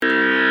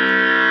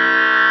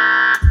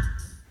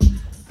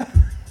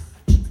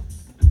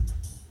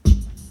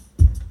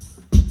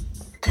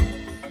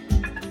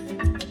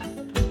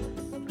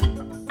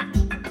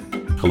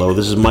Hello,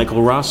 this is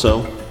Michael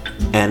Rosso,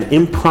 an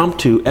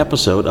impromptu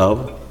episode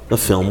of the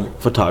Film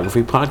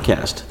Photography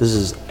Podcast. This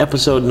is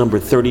episode number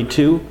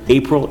 32,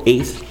 April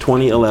 8th,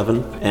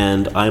 2011,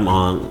 and I'm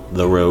on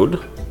the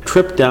road.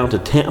 Trip down to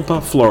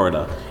Tampa,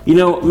 Florida. You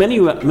know, many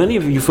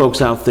of you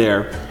folks out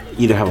there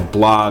either have a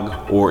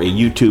blog or a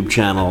YouTube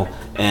channel,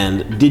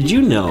 and did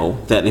you know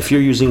that if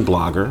you're using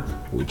Blogger,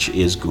 which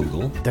is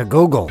Google, the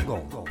Google,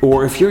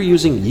 or if you're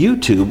using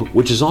YouTube,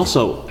 which is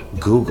also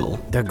Google,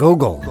 the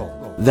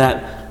Google,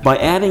 that by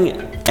adding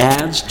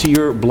ads to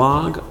your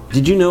blog,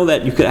 did you know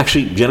that you could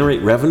actually generate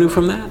revenue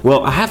from that?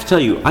 Well, I have to tell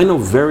you, I know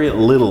very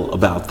little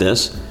about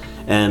this,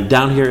 and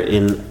down here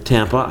in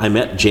Tampa, I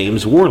met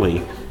James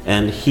Worley,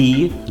 and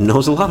he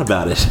knows a lot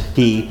about it.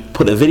 He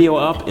put a video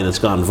up, and it's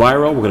gone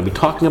viral. We're going to be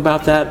talking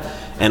about that,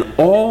 and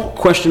all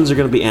questions are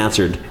going to be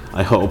answered,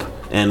 I hope,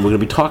 and we're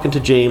going to be talking to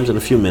James in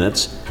a few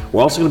minutes.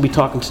 We're also going to be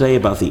talking today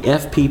about the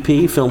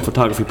FPP, Film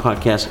Photography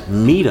Podcast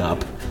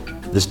Meetup.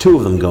 There's two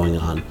of them going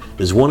on.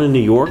 There's one in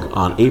New York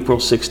on April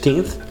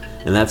 16th,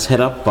 and that's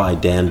head up by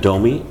Dan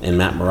Domi and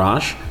Matt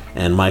Marash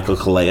and Michael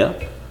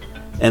Kalea.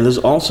 And there's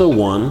also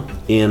one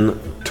in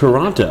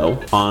Toronto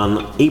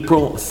on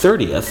April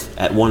 30th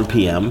at 1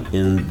 p.m.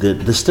 in the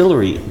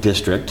Distillery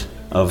District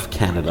of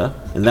Canada,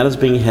 and that is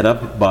being head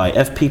up by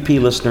FPP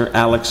listener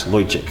Alex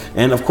Lojcik.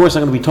 And of course,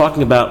 I'm going to be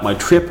talking about my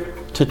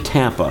trip to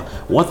Tampa.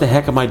 What the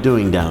heck am I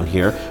doing down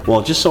here?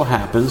 Well, it just so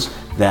happens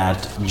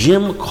that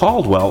Jim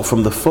Caldwell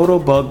from the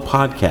Photobug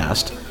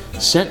podcast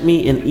sent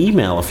me an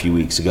email a few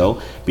weeks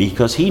ago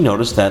because he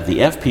noticed that the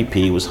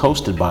FPP was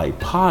hosted by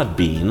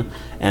Podbean,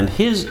 and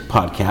his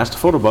podcast,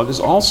 Photobug,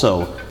 is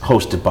also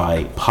hosted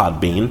by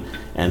Podbean,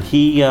 and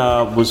he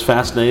was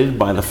fascinated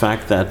by the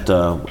fact that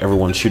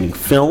everyone's shooting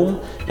film,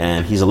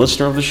 and he's a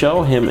listener of the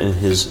show, him and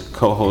his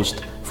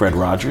co-host, Fred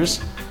Rogers.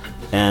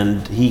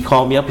 And he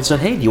called me up and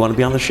said, hey, do you want to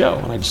be on the show?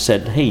 And I just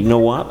said, hey, you know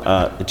what?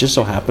 It just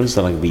so happens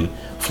that I'm going to be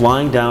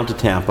flying down to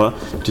Tampa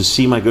to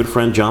see my good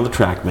friend John the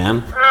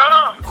Trackman.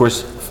 Of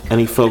course,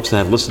 any folks that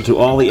have listened to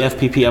all the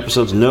FPP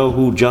episodes know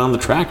who John the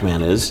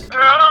Trackman is.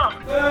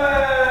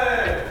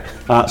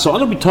 So I'm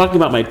going to be talking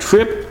about my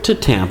trip to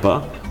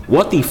Tampa,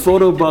 what the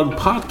Photobug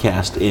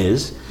podcast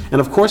is,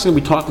 and of course I'm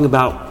going to be talking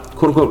about,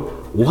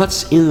 quote-unquote,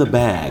 what's in the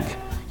bag.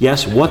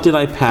 Yes, what did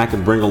I pack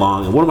and bring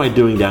along, and what am I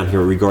doing down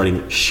here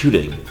regarding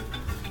shooting?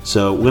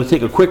 So we're going to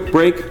take a quick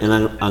break, and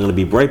then I'm going to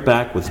be right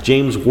back with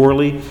James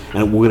Worley,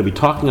 and we're going to be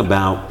talking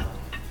about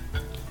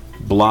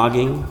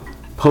blogging,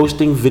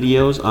 posting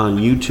videos on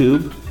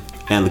YouTube,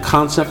 and the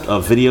concept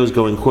of videos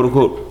going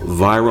quote-unquote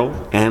viral,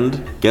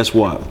 and guess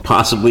what?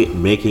 Possibly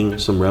making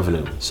some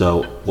revenue.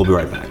 So we'll be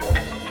right back.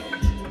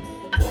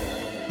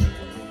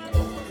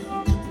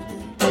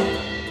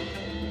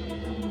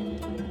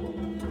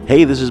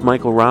 Hey, this is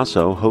Michael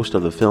Rosso, host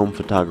of the Film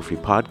Photography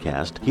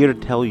Podcast, here to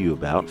tell you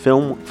about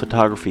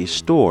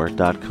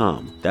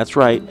filmphotographystore.com. That's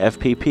right,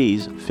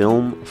 FPP's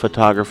Film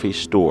Photography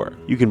Store.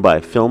 You can buy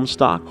film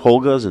stock,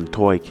 Holgas and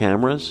toy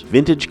cameras,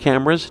 vintage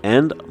cameras,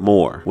 and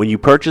more. When you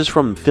purchase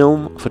from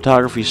Film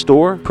Photography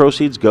Store,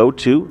 proceeds go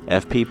to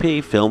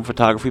FPP Film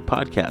Photography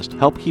Podcast.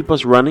 Help keep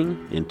us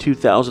running in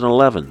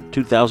 2011,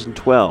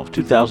 2012,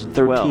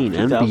 2013,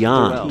 and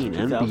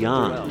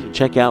beyond.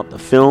 Check out the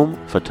Film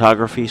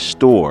Photography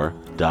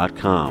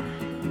Store.com.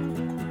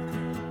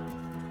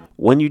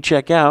 When you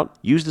check out,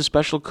 use the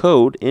special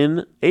code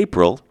in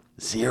April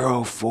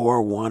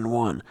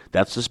 0411.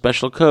 That's the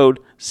special code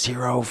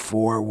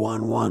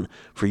 0411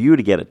 for you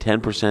to get a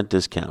 10%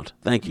 discount.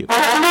 Thank you.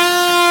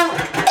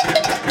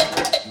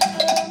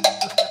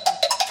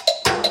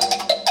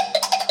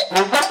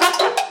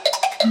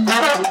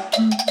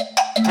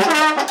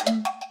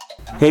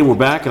 Hey, we're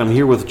back, and I'm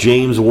here with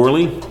James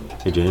Worley.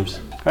 Hey,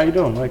 James. How you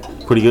doing, Mike?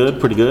 Pretty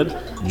good.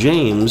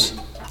 James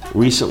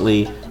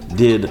recently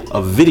did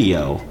a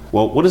video.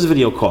 Well, what is the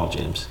video called,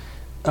 James?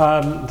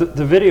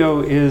 The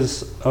video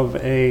is of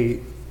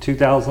a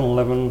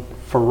 2011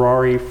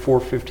 Ferrari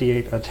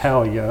 458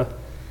 Italia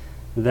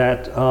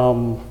that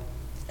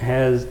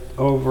has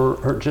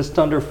just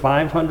under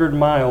 500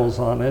 miles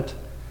on it.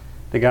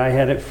 The guy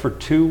had it for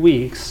 2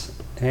 weeks,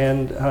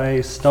 and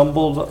I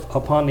stumbled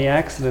upon the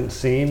accident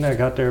scene. I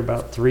got there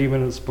about 3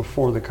 minutes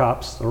before the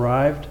cops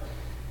arrived,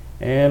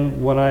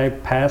 and when I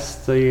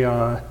passed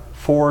the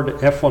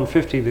Ford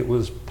F-150 that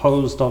was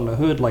posed on the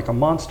hood like a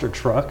monster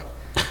truck,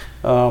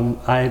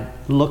 I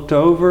looked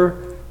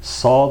over,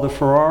 saw the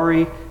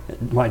Ferrari,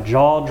 my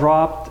jaw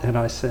dropped, and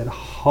I said,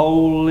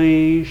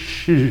 holy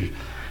shit,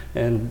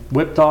 and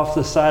whipped off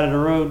the side of the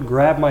road,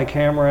 grabbed my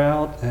camera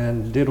out,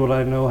 and did what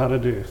I know how to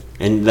do.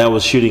 And that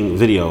was shooting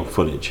video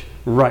footage?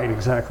 Right,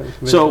 exactly.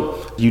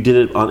 So you did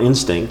it on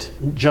instinct?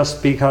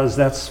 Just because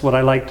that's what I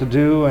like to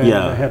do, and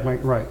yeah. I had my,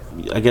 right.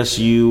 I guess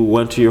you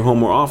went to your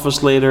home or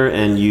office later,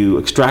 and you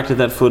extracted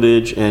that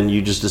footage, and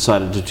you just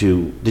decided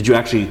to did you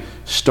actually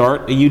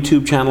start a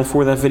YouTube channel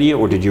for that video,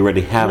 or did you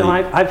already have it? No,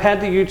 I've had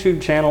the YouTube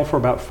channel for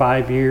about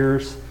 5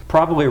 years,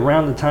 probably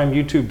around the time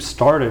YouTube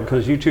started,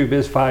 because YouTube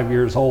is 5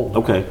 years old.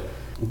 Okay.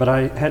 But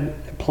I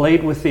had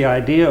played with the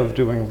idea of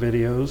doing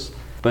videos.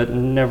 but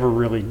never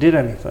really did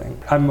anything.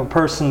 I'm a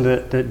person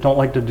that don't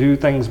like to do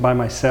things by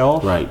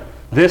myself. Right.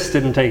 This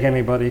didn't take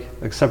anybody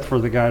except for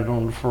the guy that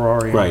owned the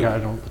Ferrari and Right. the guy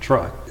that owned the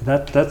truck.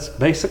 That's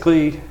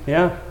basically,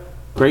 yeah.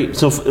 Great.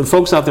 So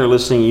folks out there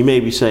listening, you may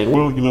be saying,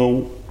 Well,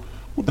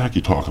 what the heck are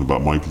you talking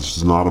about, Mike? This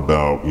is not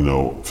about,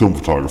 film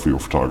photography or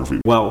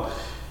photography. well,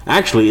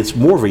 actually, it's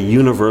more of a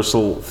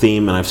universal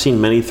theme, and I've seen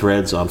many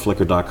threads on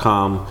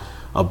Flickr.com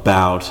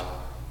about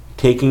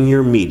taking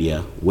your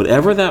media,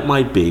 whatever that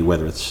might be,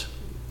 whether it's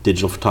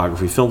digital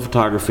photography, film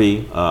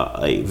photography,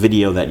 a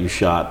video that you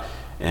shot,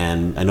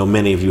 and I know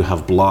many of you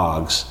have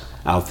blogs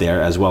out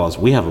there as well as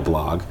we have a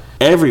blog.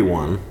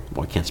 Everyone,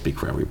 well, I can't speak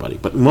for everybody,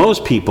 but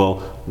most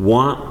people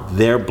want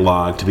their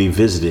blog to be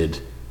visited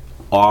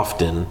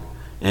often,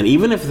 and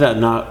even if they're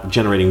not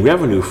generating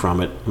revenue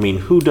from it, I mean,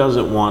 who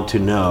doesn't want to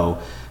know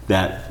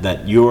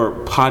that your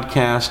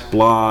podcast,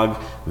 blog,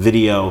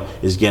 video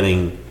is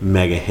getting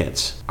mega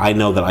hits? I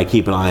know that I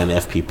keep an eye on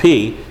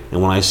FPP,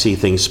 and when I see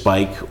things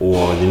spike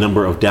or the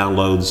number of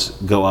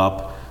downloads go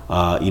up,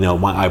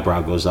 my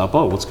eyebrow goes up.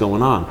 Oh, what's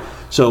going on?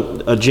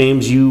 So,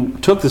 James, you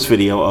took this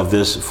video of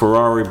this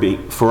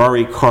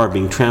Ferrari car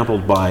being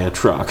trampled by a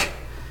truck,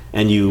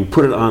 and you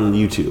put it on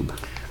YouTube.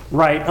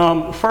 Right.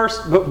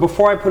 First,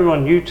 before I put it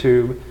on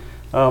YouTube,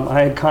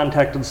 I had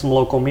contacted some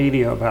local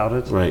media about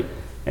it. Right.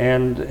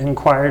 And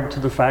inquired to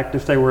the fact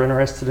if they were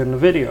interested in the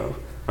video.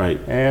 Right.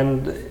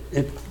 And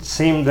it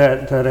seemed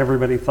that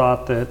everybody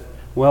thought that,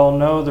 well,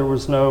 no, there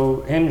was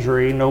no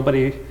injury,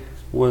 nobody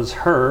was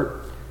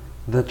hurt,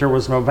 that there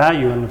was no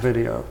value in the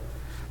video.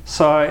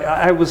 So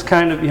I was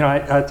kind of,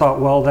 I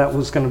thought, well, that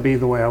was going to be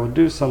the way I would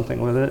do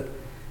something with it.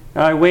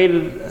 I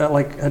waited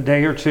like a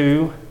day or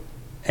two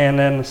and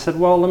then said,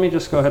 well, let me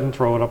just go ahead and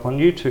throw it up on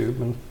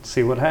YouTube and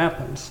see what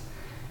happens.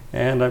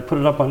 And I put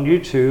it up on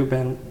YouTube,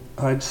 and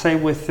I'd say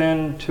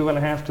within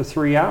 2.5 to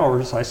 3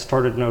 hours, I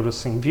started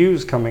noticing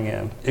views coming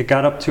in. It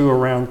got up to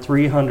around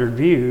 300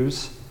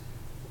 views,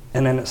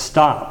 and then it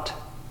stopped.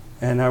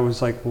 And I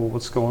was like, well,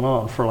 what's going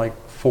on? For like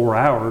 4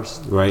 hours,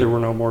 Right. There were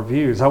no more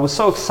views. I was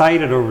so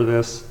excited over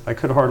this, I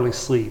could hardly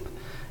sleep.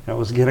 I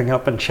was getting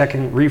up and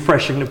checking,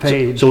 refreshing the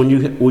page. So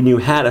when you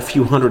had a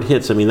few hundred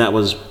hits, I mean, that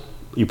was,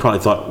 you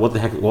probably thought, what the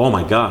heck? Oh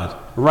my God.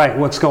 Right,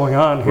 what's going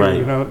on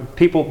here? Right.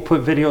 People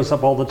put videos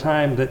up all the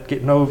time that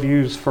get no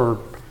views for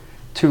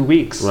 2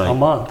 weeks, Right. a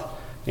month,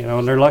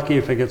 and they're lucky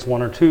if it gets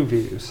 1 or 2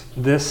 views.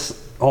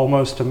 This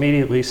almost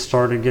immediately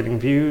started getting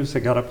views. It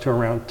got up to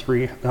around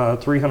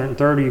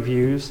 330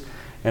 views,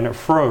 and it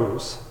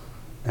froze.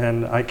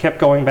 And I kept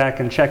going back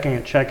and checking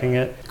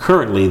it.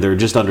 Currently, they're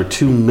just under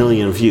 2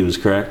 million views,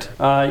 correct?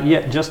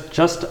 Yeah,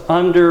 just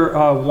under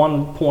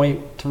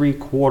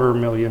 1.75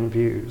 million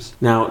views.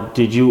 Now,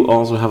 did you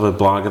also have a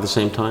blog at the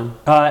same time?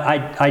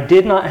 I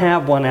did not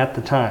have one at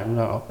the time,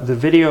 no. The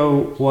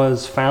video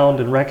was found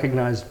and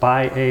recognized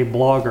by a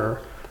blogger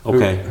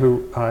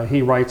who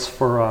he writes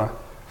for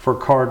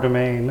Car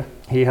Domain.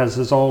 He has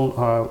his own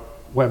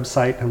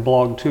website and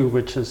blog too,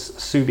 which is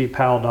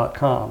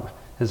subipal.com.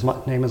 His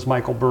name is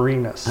Michael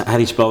Barinas. How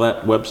do you spell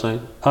that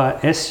website?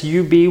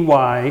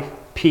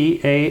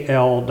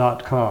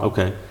 SUBYPAL.com.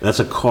 Okay, that's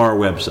a car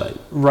website.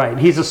 Right,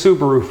 he's a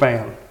Subaru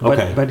fan,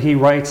 Okay. but he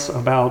writes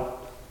about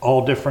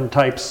all different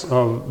types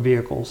of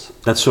vehicles.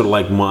 That's sort of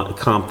like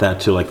comp that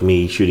to like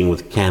me shooting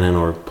with Canon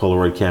or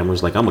Polaroid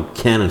cameras. Like I'm a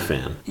Canon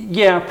fan.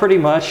 Yeah, pretty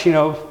much.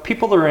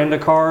 People that are into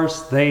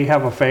cars, they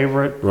have a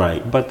favorite,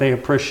 Right. but they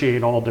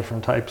appreciate all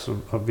different types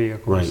of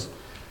vehicles. Right.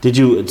 Did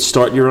you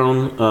start your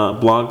own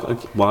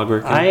blogger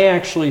account? I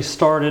actually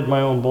started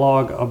my own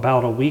blog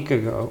about a week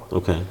ago.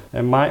 Okay.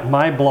 And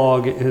my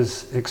blog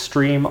is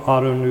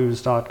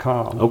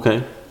extremeautonews.com.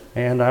 Okay.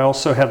 And I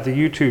also have the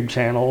YouTube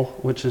channel,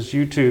 which is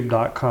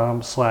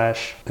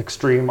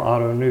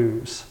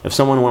youtube.com/extremeautonews. If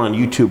someone went on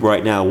YouTube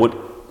right now, what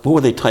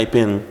would they type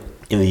in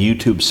the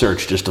YouTube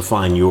search just to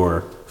find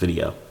your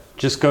video?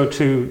 Just go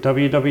to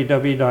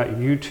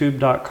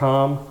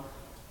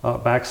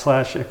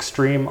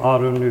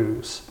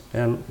www.youtube.com/extremeautonews.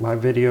 And my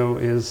video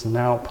is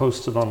now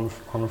posted on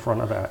the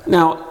front of that.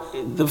 Now,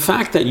 the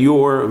fact that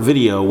your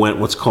video went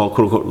what's called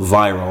quote unquote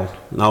viral.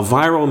 Now,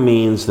 viral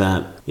means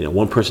that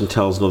one person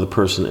tells another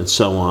person, and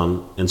so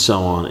on, and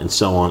so on, and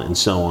so on, and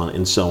so on,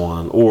 and so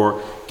on, or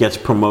gets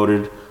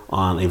promoted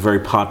on a very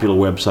popular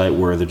website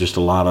where there's just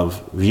a lot of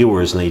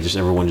viewers, and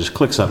everyone just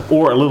clicks on,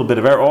 or a little bit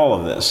of all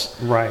of this.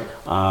 Right.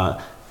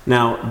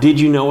 Now, did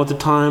you know at the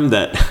time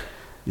that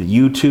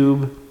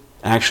YouTube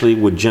actually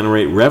would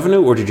generate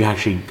revenue, or did you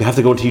actually have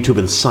to go into YouTube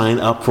and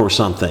sign up for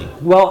something?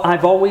 Well,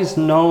 I've always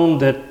known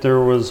that there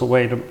was a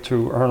way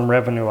to earn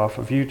revenue off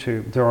of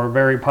YouTube. There are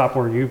very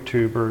popular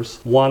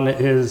YouTubers. One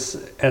is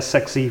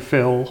SXE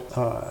Phil.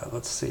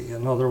 Let's see,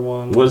 another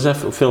one. What is that,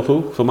 Phil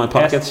who? Fill my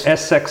pockets?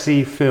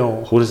 SXE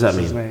Phil. What does that is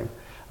his mean?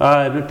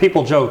 name.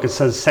 People joke, it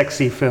says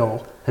Sexy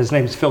Phil. His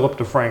name's Philip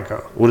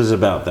DeFranco. What is it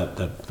about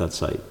that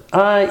site?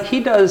 He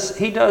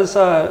does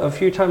a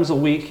few times a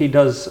week. He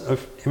does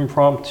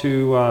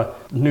impromptu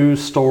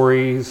news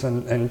stories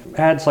and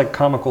adds like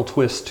comical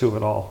twists to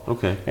it all.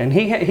 Okay. And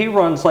he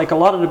runs, like a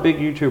lot of the big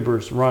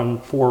YouTubers run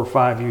 4 or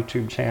 5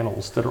 YouTube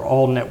channels that are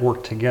all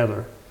networked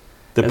together.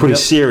 They're pretty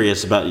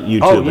serious about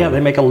YouTube. Oh yeah,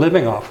 they make a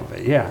living off of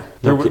it. Yeah.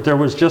 Okay. There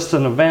was just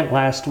an event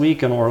last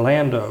week in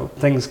Orlando.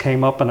 Things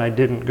came up and I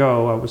didn't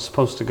go. I was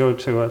supposed to go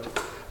to it.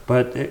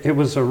 But it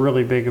was a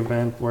really big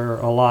event where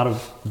a lot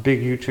of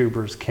big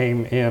YouTubers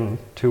came in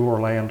to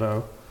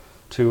Orlando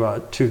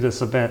to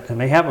this event, and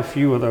they have a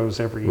few of those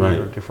every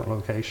year at different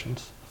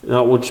locations.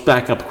 Now, we'll just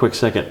back up a quick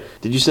second.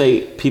 Did you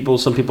say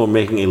some people are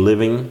making a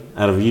living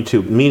out of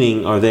YouTube?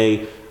 Meaning, are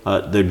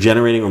they're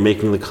generating or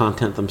making the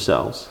content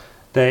themselves?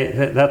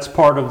 That's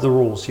part of the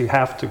rules. You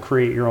have to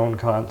create your own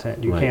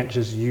content. You Right. can't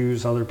just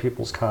use other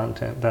people's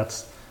content.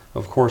 That's,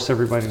 of course,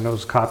 everybody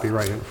knows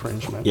copyright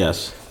infringement.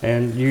 Yes.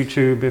 And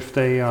YouTube, if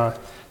they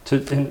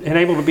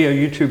able to be a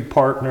YouTube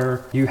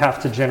partner, you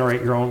have to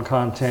generate your own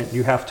content.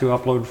 You have to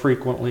upload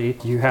frequently.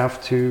 You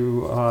have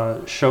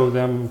to show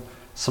them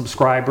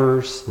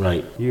subscribers.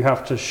 Right. You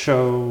have to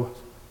show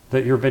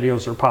that your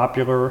videos are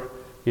popular.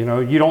 You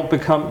know, you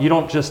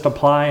don't just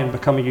apply and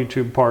become a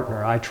YouTube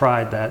partner. I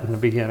tried that in the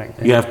beginning.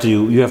 You have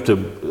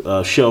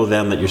to show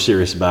them that you're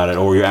serious about it,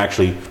 or you're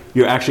actually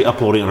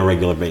uploading on a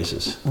regular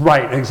basis.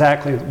 Right,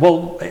 exactly.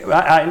 Well,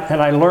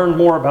 I learned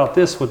more about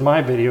this with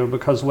my video,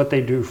 because what they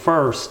do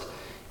first,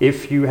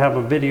 if you have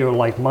a video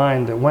like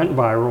mine that went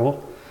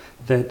viral,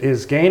 that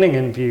is gaining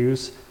in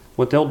views,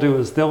 what they'll do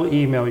is they'll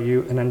email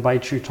you and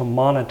invite you to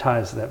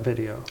monetize that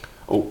video.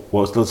 Oh,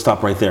 well, let's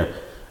stop right there.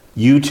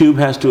 YouTube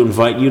has to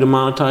invite you to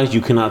monetize. You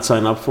cannot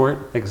sign up for it.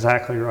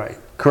 Exactly right.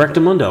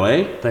 Correctamundo,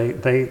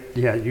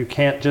 eh? You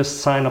can't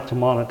just sign up to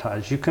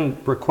monetize. You can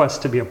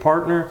request to be a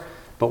partner,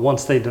 but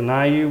once they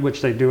deny you,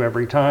 which they do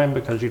every time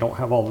because you don't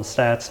have all the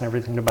stats and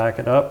everything to back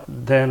it up,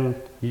 then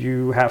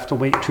you have to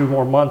wait 2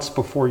 more months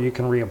before you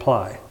can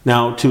reapply.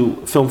 Now, to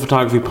Film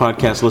Photography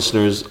Podcast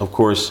listeners, of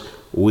course,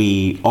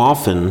 we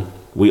often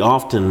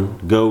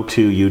go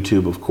to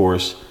YouTube, of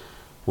course,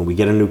 when we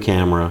get a new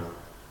camera,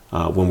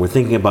 when we're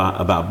thinking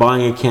about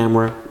buying a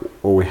camera,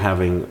 or we're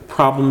having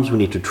problems, we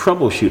need to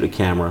troubleshoot a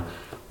camera,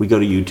 we go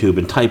to YouTube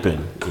and type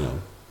in,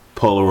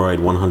 Polaroid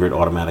 100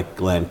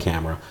 automatic land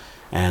camera.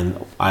 And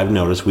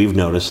we've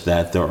noticed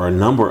that there are a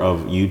number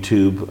of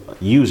YouTube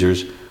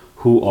users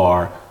who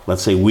are,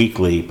 let's say,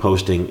 weekly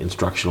posting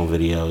instructional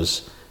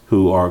videos,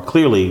 who are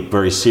clearly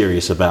very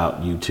serious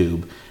about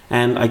YouTube.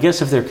 And I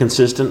guess if they're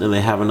consistent and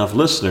they have enough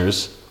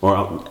listeners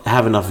or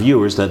have enough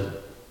viewers, that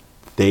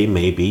they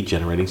may be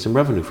generating some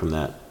revenue from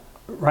that.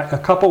 Right. A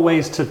couple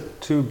ways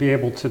to be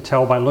able to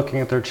tell by looking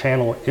at their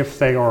channel if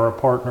they are a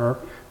partner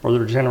or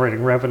they're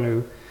generating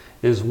revenue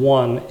is,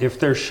 one, if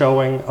they're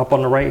showing up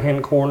on the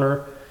right-hand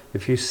corner,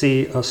 if you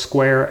see a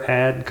square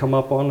ad come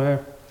up on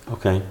there.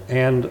 Okay.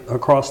 And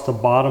across the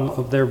bottom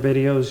of their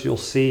videos, you'll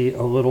see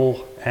a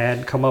little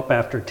ad come up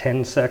after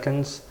 10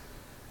 seconds,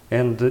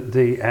 and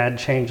the ad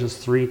changes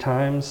 3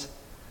 times.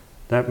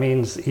 That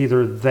means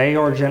either they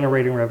are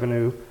generating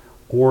revenue,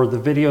 or the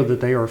video that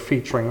they are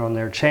featuring on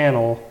their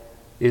channel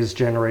is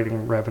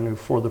generating revenue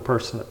for the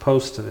person that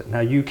posted it. Now,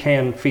 you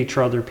can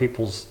feature other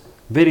people's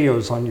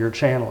videos on your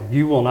channel.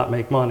 You will not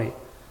make money.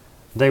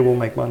 They will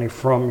make money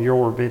from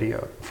your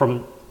video,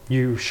 from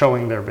you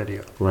showing their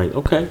video. Right,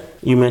 okay.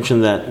 You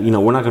mentioned that,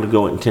 we're not going to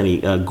go into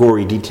any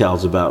gory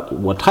details about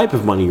what type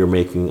of money you're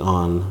making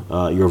on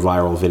your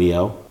viral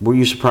video. Were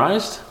you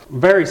surprised?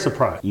 Very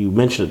surprised. You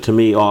mentioned it to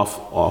me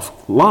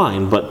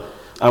offline, but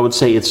I would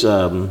say it's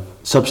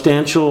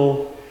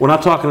substantial. We're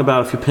not talking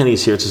about a few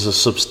pennies here. It's a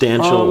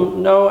substantial.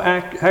 No,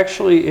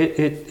 actually,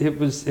 it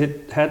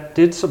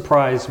did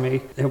surprise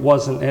me. It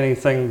wasn't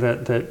anything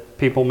that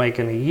people make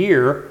in a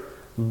year,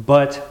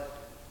 but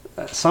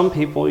some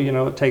people,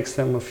 it takes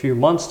them a few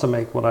months to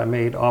make what I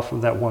made off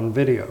of that one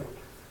video.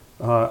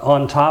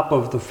 On top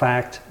of the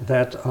fact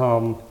that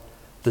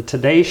the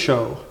Today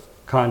Show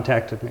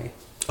contacted me.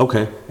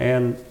 Okay.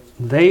 And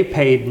they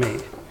paid me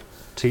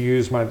to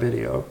use my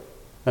video.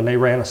 And they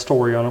ran a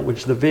story on it,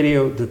 which the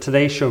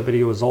Today Show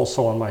video is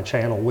also on my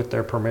channel with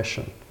their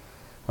permission.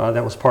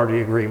 That was part of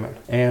the agreement.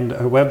 And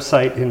a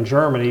website in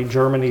Germany,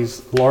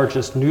 Germany's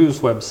largest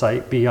news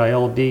website,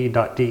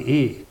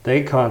 bild.de,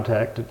 they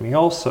contacted me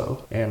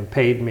also and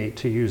paid me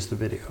to use the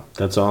video.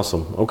 That's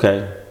awesome.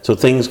 Okay. So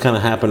things kind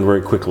of happened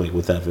very quickly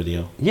with that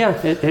video. Yeah,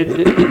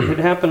 it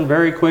happened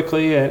very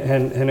quickly,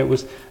 and it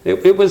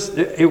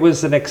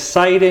was an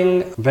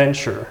exciting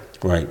venture.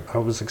 Right. I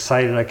was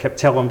excited. I kept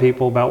telling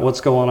people about what's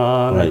going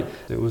on. Right.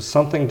 It was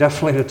something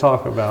definitely to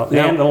talk about,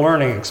 and a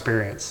learning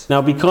experience.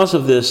 Now, because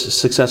of this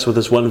success with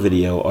this one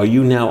video, are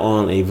you now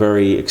on a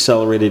very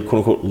accelerated,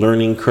 quote-unquote,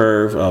 learning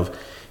curve of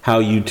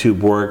how YouTube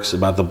works,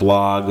 about the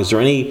blog? Is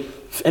there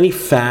any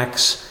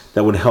facts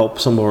that would help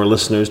some of our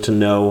listeners to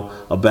know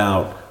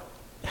about,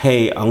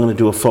 hey, I'm going to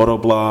do a photo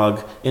blog?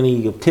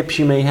 Any tips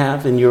you may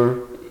have in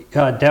your...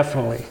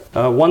 Definitely.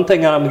 One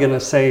thing I'm going to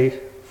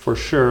say for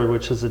sure,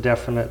 which is a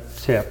definite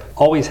tip.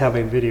 Always have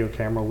a video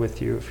camera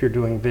with you if you're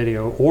doing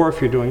video, or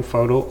if you're doing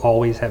photo,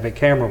 always have a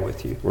camera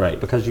with you. Right.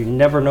 Because you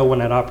never know when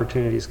that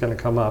opportunity is going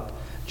to come up,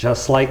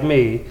 just like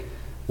me,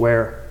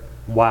 where,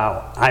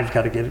 wow, I've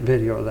got to get a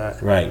video of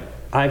that. Right.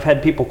 I've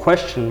had people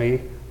question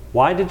me,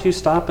 why did you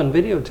stop and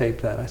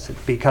videotape that? I said,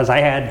 because I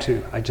had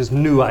to. I just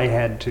knew I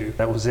had to.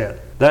 That was it.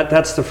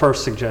 That's the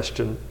first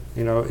suggestion.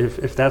 You know,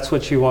 if that's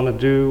what you want to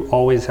do,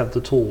 always have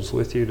the tools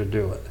with you to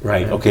do it.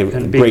 Right, And, okay,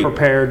 and be great.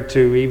 prepared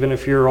to, even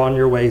if you're on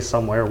your way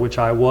somewhere, which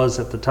I was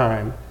at the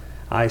time,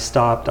 I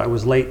stopped. I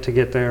was late to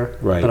get there,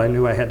 Right. but I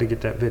knew I had to get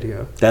that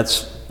video.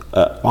 That's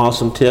an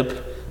awesome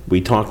tip.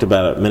 We talked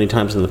about it many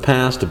times in the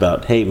past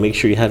about, hey, make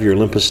sure you have your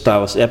Olympus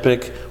Stylus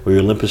Epic or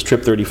your Olympus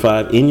Trip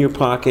 35 in your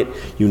pocket.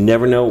 You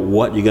never know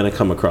what you're going to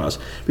come across.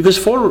 Because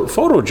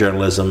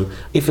photojournalism,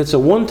 if it's a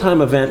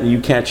one-time event and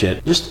you catch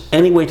it, just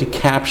any way to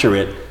capture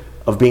it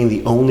of being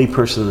the only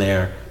person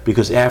there,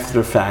 because after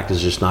the fact is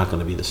just not going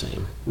to be the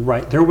same.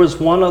 Right. There was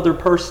one other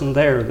person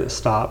there that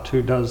stopped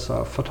who does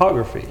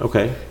photography.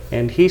 Okay.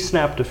 And he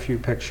snapped a few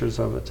pictures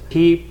of it.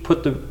 He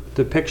put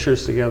the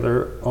pictures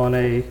together on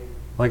a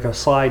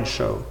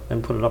slideshow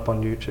and put it up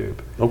on YouTube.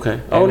 Okay.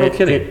 Oh, And no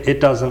kidding. It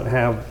doesn't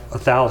have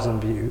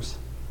 1,000 views.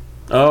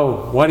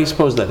 Oh, why do you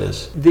suppose that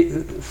is?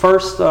 The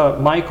first,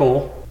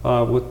 Michael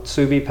with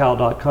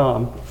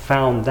SuviPal.com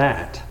found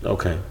that,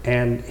 Okay.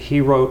 and he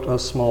wrote a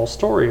small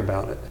story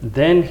about it.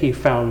 Then he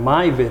found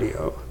my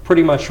video,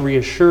 pretty much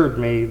reassured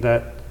me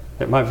that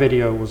my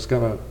video was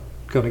gonna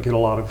get a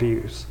lot of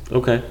views.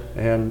 Okay.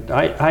 And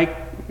I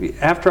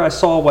after I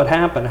saw what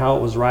happened, how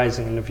it was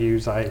rising in the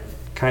views, I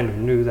kind of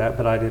knew that,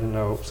 but I didn't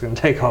know it was going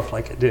to take off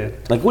like it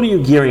did. Like, what are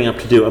you gearing up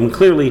to do? I mean,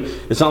 clearly,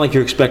 it's not like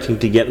you're expecting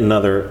to get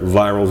another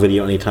viral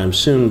video anytime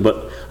soon,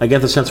 but I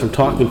get the sense from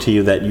talking to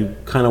you that you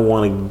kind of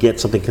want to get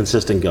something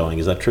consistent going.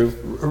 Is that true?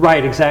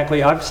 Right,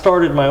 exactly. I've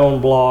started my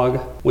own blog,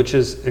 which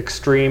is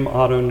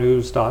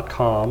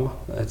extremeautonews.com.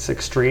 It's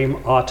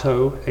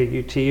extremeauto,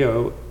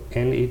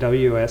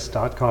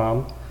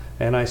 AUTONEWS.com.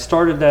 And I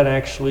started that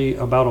actually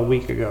about a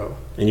week ago.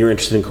 And you're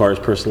interested in cars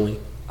personally?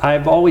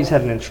 I've always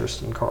had an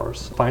interest in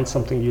cars. Find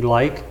something you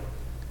like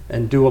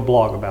and do a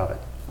blog about it,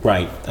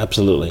 Right,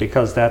 absolutely.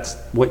 because that's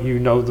what you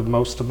know the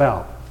most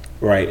about.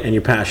 Right, and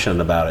you're passionate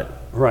about it.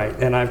 Right,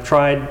 and I've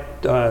tried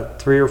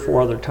 3 or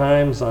 4 other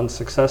times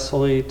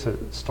unsuccessfully to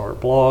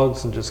start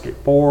blogs and just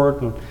get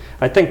bored. And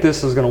I think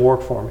this is going to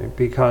work for me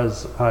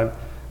because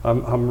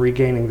I'm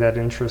regaining that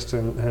interest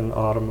in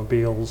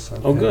automobiles.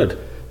 And, Oh, good. and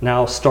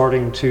now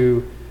starting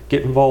to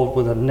get involved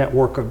with a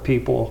network of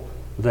people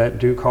that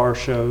do car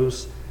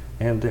shows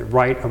and that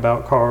write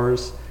about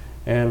cars.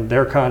 And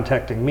they're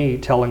contacting me,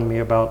 telling me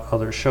about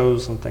other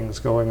shows and things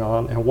going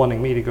on and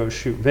wanting me to go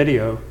shoot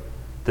video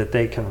that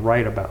they can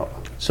write about.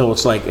 So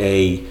it's like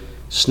a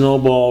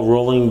snowball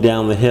rolling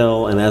down the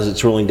hill, and as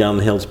it's rolling down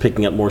the hill, it's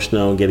picking up more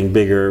snow and getting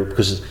bigger,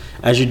 because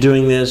as you're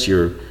doing this,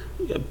 you're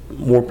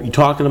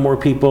talking to more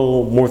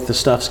people, more the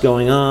stuff's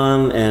going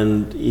on,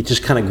 and it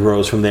just kind of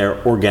grows from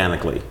there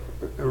organically.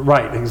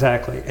 Right,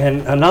 exactly.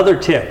 And another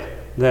tip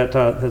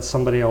that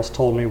somebody else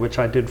told me, which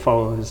I did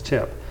follow his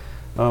tip,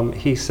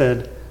 he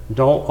said,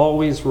 don't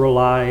always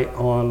rely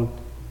on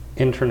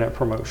internet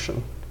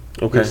promotion.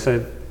 Okay. He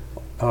said,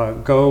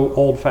 go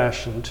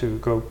old-fashioned to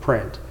go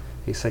print.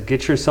 He said,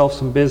 get yourself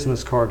some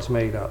business cards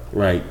made up.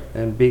 Right.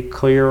 And be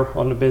clear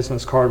on the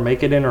business card,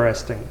 make it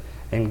interesting,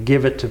 and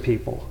give it to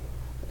people.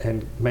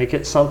 And make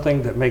it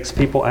something that makes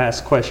people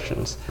ask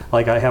questions.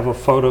 Like I have a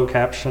photo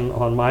caption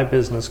on my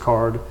business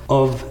card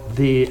of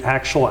the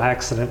actual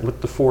accident with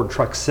the Ford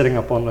truck sitting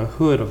up on the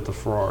hood of the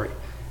Ferrari.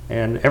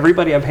 And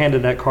everybody I've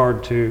handed that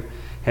card to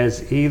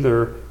has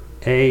either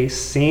A,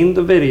 seen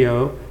the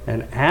video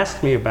and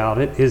asked me about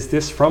it, is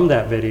this from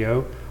that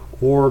video?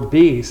 Or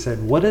B,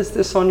 said, what is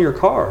this on your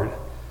card?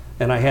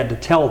 And I had to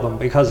tell them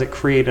because it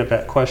created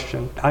that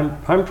question.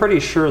 I'm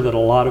pretty sure that a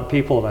lot of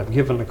people that I've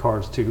given the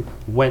cards to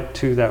went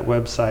to that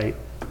website,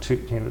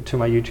 to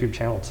my YouTube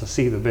channel to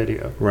see the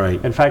video.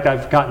 Right. In fact,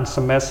 I've gotten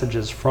some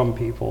messages from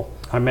people.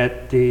 I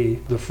met the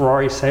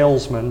Ferrari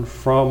salesman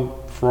from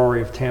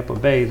Ferrari of Tampa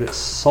Bay that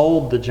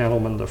sold the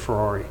gentleman the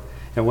Ferrari.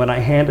 And when I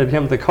handed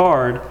him the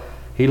card,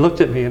 he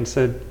looked at me and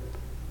said,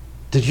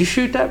 did you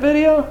shoot that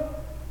video?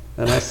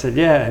 And I said,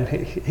 yeah. And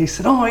he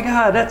said, oh my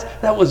God,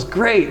 that was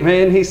great,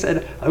 man. He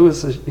said,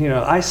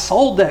 I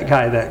sold that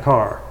guy that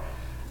car.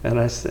 And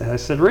I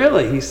said,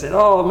 really? He said,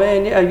 oh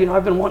man, yeah,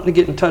 I've been wanting to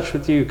get in touch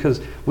with you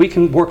because we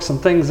can work some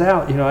things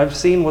out. I've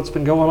seen what's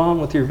been going on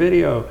with your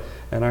video,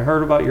 and I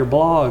heard about your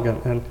blog,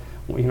 and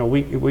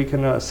we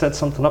can set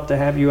something up to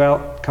have you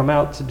come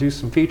out to do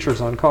some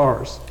features on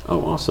cars.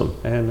 Oh, awesome.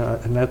 And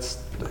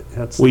that's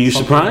Were you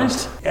something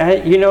surprised?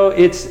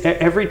 It's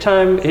every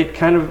time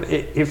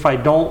if I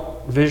don't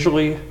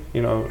visually,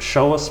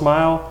 show a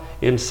smile,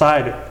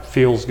 inside it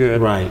feels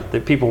good. Right.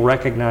 That people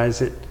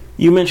recognize it.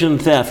 You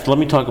mentioned theft. Let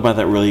me talk about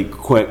that really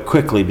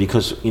quickly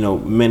because,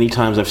 many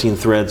times I've seen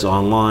threads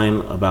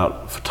online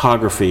about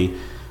photography.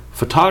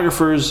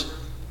 Photographers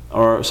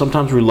are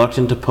sometimes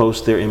reluctant to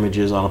post their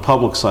images on a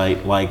public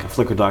site like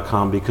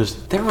Flickr.com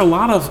because there are a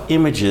lot of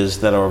images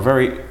that are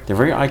very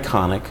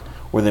iconic,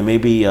 or they may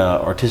be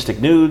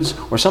artistic nudes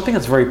or something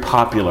that's very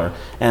popular.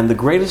 And the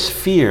greatest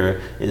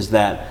fear is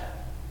that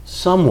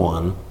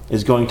someone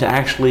is going to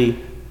actually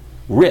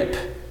rip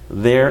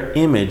their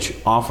image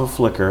off of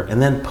Flickr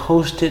and then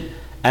post it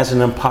as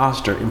an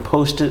imposter and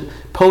post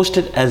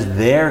it as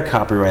their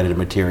copyrighted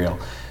material.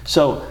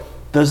 So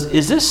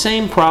is this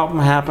same problem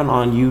happen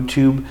on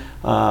YouTube?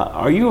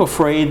 Are you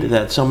afraid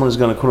that someone is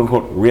going to quote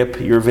unquote rip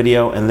your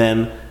video and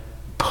then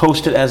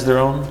post it as their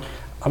own?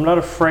 I'm not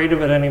afraid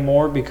of it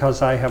anymore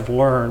because I have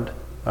learned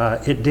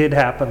it did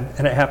happen,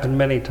 and it happened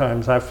many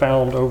times. I've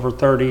found over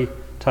 30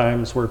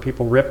 times where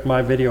people ripped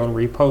my video and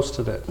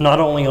reposted it, not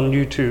only on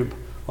YouTube,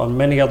 on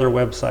many other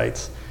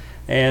websites.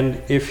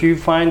 And if you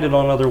find it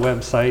on other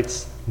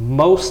websites,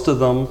 most of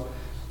them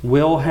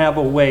will have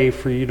a way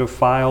for you to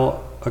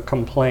file a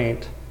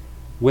complaint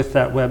with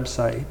that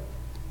website.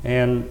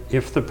 And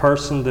if the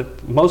person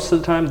most of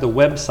the time the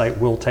website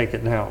will take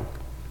it down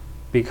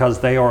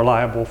because they are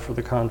liable for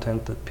the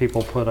content that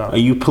people put up. Are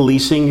you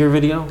policing your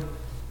video?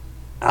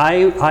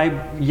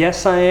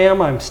 Yes, I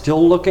am. I'm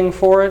still looking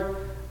for it,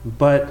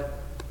 but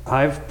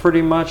I've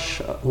pretty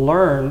much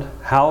learned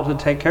how to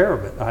take care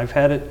of it. I've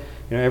had it,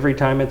 every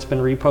time it's been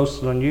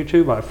reposted on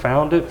YouTube, I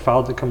found it,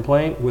 filed the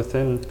complaint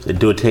within... They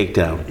do a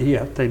takedown.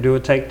 Yeah, they do a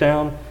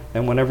takedown,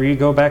 and whenever you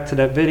go back to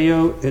that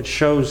video, it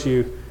shows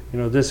you,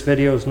 this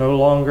video is no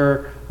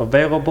longer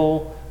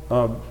available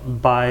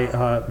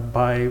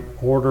by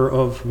order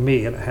of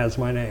me, and it has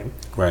my name.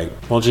 Right.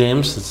 Well,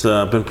 James, it's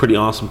been pretty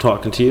awesome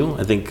talking to you.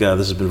 I think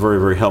this has been very,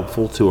 very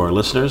helpful to our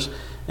listeners.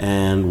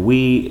 And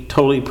we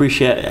totally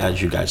appreciate,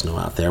 as you guys know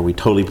out there, we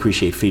totally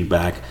appreciate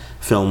feedback.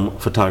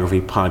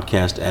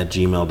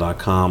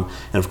 filmphotographypodcast@gmail.com.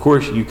 And of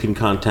course, you can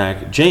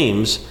contact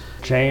James.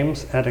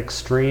 James at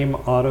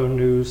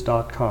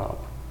extremeautonews.com.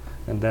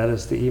 And that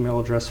is the email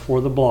address for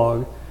the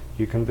blog.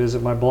 You can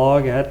visit my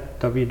blog at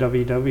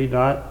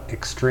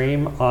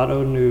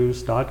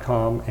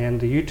www.extremeautonews.com and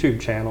the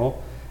YouTube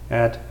channel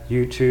at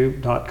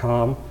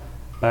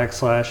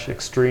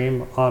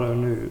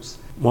youtube.com/extremeautonews.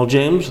 Well,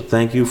 James,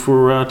 thank you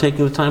for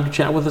taking the time to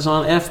chat with us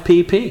on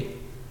FPP.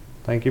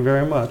 Thank you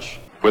very much.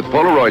 With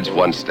Polaroid's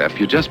One Step,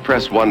 you just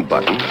press one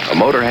button, a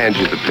motor hands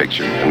you the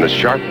picture, and the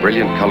sharp,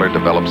 brilliant color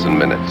develops in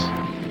minutes.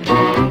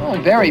 Oh,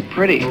 very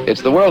pretty.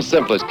 It's the world's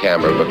simplest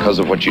camera because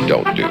of what you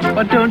don't do.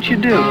 What don't you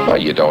do? Well,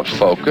 you don't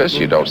focus,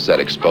 you don't set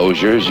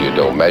exposures, you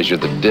don't measure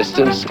the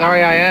distance,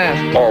 Sorry I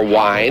asked. or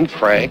wind,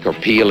 crank, or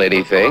peel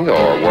anything,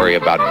 or worry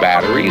about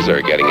batteries,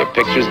 or getting your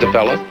pictures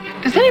developed.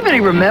 Does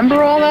anybody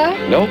remember all that?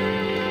 Nope.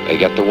 They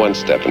get the One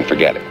Step and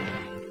forget it.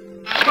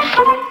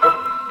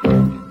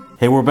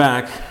 Hey, we're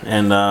back,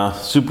 and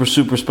super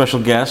special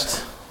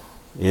guest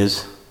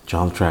is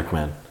John the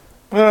Trackman.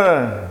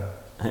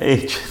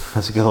 Hey,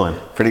 how's it going?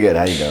 Pretty good.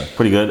 How you doing?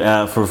 Pretty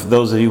good. For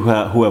those of you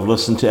who have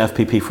listened to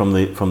FPP from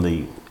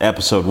the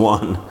episode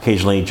 1,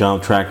 occasionally John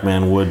the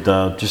Trackman would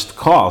just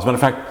call. As a matter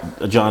of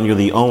fact, John, you're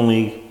the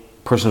only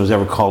person who's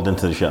ever called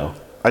into the show.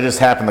 I just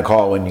happened to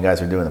call when you guys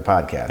were doing the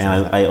podcast.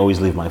 And I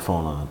always leave my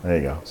phone on. There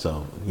you go.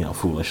 So,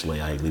 foolishly,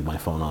 I leave my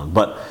phone on.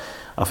 But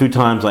a few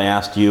times I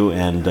asked you,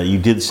 and you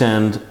did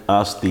send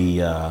us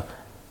the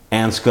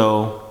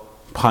Ansco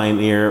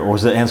Pioneer, or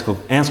was it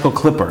Ansco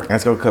Clipper?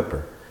 Ansco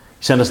Clipper.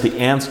 You sent us the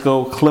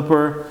Ansco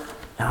Clipper,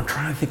 and I'm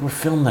trying to think what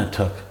film that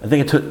took. I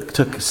think it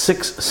took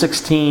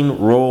 616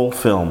 roll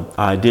film.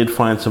 I did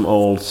find some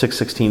old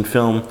 616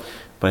 film,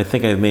 but I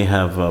think I may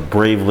have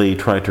bravely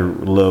tried to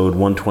load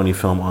 120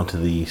 film onto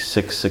the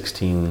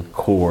 616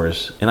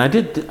 cores. And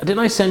didn't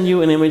I send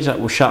you an image that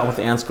was shot with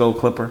the Ansco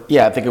Clipper?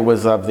 Yeah, I think it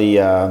was of the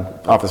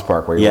office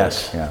park where you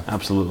Yes, work. Yeah,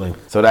 absolutely.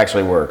 so it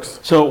actually works.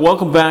 So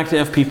welcome back to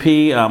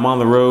FPP. I'm on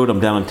the road. I'm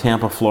down in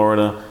Tampa,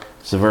 Florida.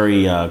 It's a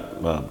very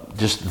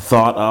just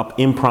thought up,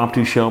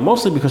 impromptu show,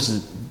 mostly because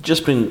there's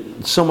just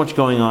been so much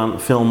going on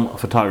film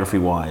photography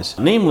wise.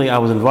 Namely, I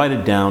was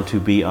invited down to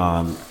be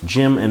on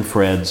Jim and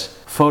Fred's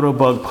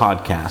Photobug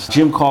podcast.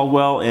 Jim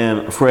Caldwell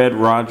and Fred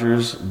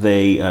Rogers,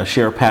 they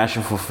share a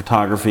passion for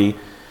photography,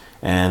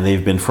 and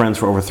they've been friends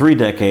for over 3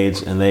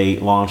 decades, and they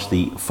launched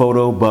the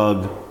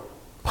Photobug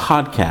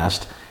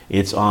podcast.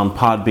 It's on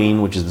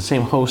Podbean, which is the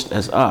same host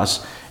as us,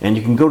 and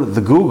you can go to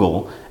the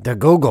Google,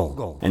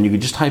 and you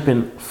can just type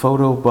in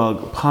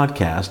Photobug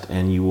podcast,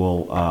 and you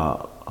will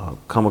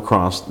come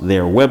across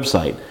their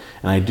website.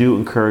 And I do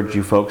encourage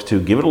you folks to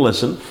give it a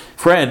listen.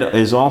 Fred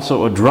is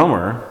also a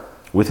drummer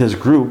with his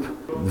group,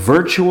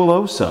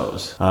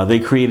 Virtuosos. They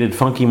created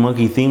Funky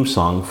Monkey theme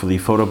song for the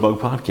Photobug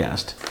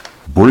podcast.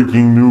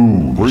 Breaking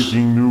news.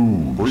 Breaking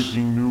news.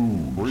 Breaking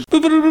news.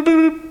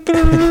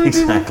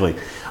 Exactly.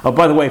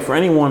 By the way, for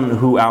anyone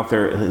who out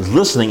there is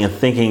listening and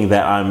thinking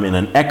that I'm in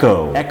an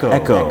echo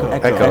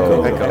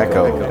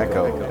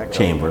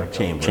chamber,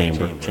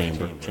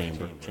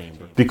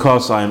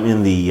 because I'm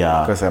in the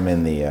Because I'm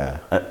in the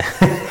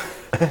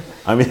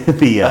I'm in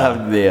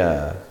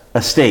the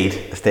estate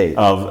estate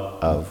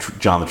of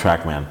John the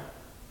Trackman.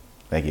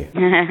 Thank you.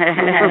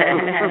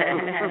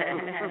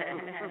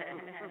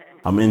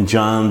 I'm in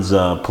John's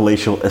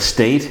palatial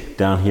estate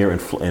down here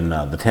in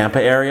the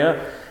Tampa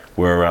area.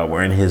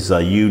 We're in his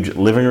huge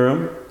living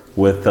room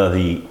with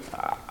the...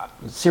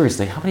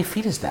 seriously, how many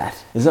feet is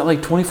that? Is that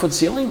like 20-foot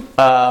ceiling?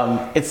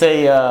 It's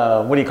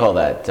a, what do you call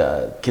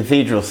that?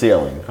 Cathedral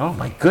ceiling. Oh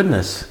my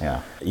goodness.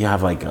 Yeah. You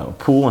have like a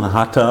pool and a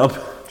hot tub.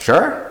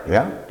 Sure,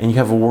 yeah. And you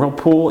have a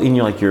whirlpool in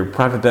your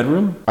private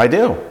bedroom? I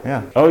do,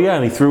 yeah. Oh yeah,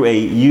 and he threw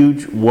a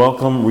huge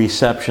welcome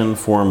reception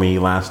for me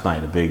last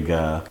night. A big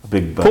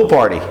Pool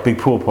party. Big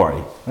pool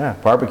party. Yeah,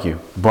 barbecue.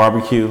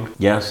 Barbecue.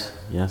 Yes,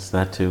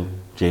 that too.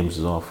 James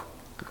is off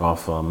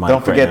mic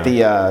Don't forget right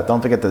now.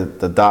 don't forget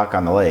the dock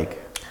on the lake.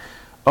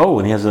 Oh,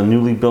 and he has a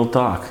newly built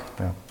dock.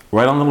 Yeah.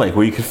 Right on the lake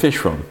where you can fish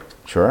from.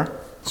 Sure.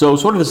 So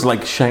sort of it's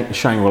like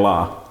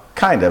Shangri-La.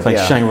 Kind of, It's like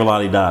yeah.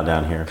 Shangri-La-di-da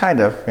down here. Kind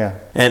of, yeah.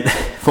 And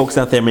folks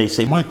out there may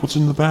say, Mike, what's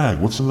in the bag?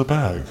 What's in the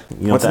bag?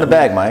 you know What's what in that the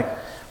bag, means? Mike?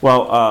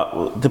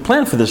 Well, the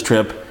plan for this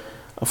trip,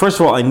 first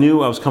of all, I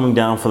knew I was coming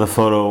down for the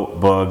Photo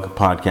Bug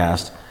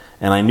podcast,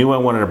 and I knew I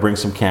wanted to bring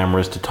some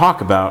cameras to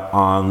talk about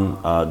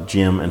on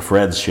Jim and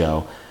Fred's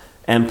show.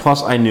 And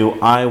plus, I knew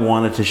I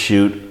wanted to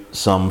shoot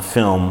some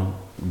film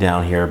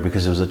down here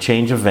because it was a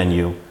change of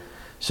venue.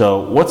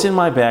 So what's in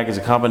my bag is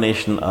a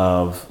combination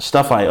of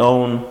stuff I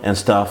own and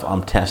stuff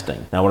I'm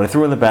testing. Now what I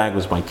threw in the bag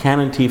was my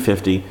Canon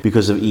T50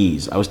 because of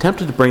ease. I was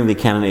tempted to bring the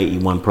Canon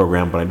AE1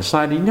 program, but I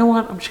decided, you know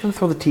what, I'm just going to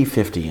throw the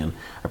T50 in.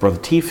 I brought the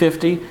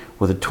T50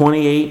 with a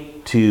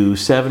 28 to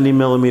 70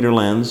 millimeter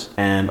lens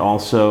and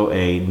also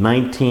a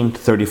 19 to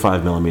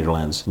 35 millimeter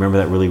lens. Remember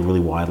that really, really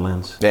wide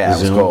lens? Yeah, The it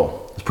was zoom?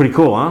 cool. It's pretty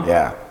cool, huh?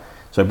 Yeah.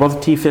 So I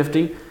brought the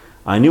T50.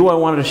 I knew I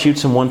wanted to shoot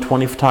some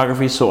 120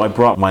 photography, so I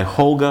brought my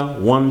Holga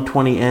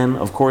 120N,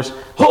 of course.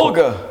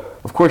 Holga!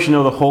 Of course, you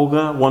know the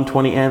Holga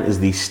 120N is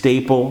the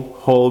staple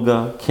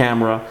Holga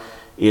camera.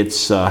 It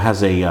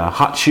has a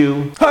hot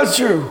shoe. Hot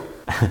shoe!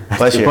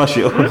 Bless you. Bless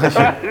you. It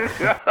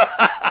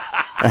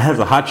has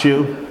a hot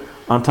shoe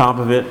on top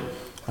of it,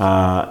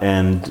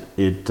 and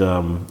it's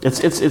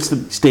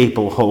the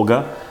staple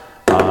Holga.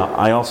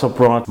 I also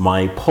brought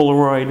my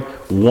Polaroid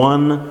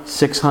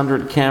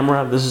 1-600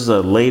 camera. This is a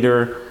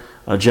later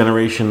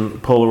generation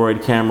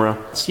Polaroid camera.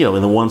 It's,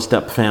 in the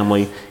one-step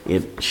family.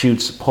 It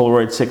shoots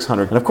Polaroid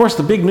 600. And of course,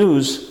 the big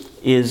news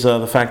is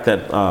the fact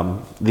that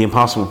the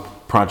Impossible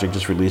Project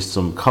just released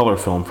some color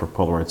film for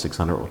Polaroid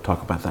 600. We'll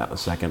talk about that in a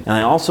second. And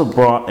I also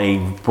brought a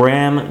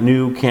brand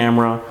new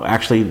camera.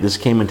 Actually, this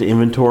came into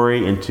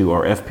inventory into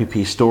our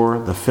FPP store,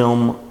 the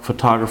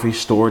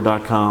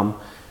filmphotographystore.com.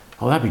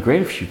 Oh, that'd be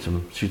great if you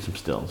shoot some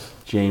stills.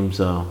 James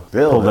pulled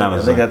out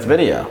I think that's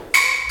video.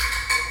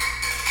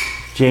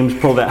 James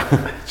pulled out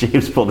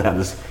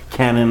this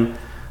Canon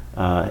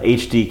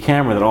HD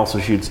camera that also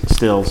shoots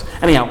stills.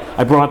 Anyhow,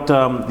 I brought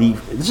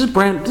this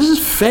is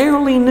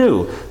fairly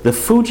new, the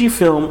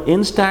Fujifilm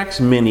Instax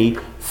Mini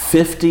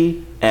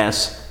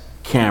 50S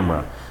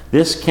camera.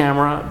 This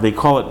camera, they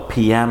call it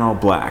piano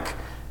black,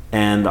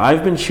 and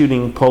I've been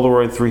shooting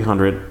Polaroid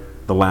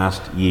 300 the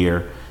last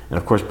year. And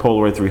of course,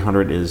 Polaroid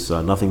 300 is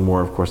nothing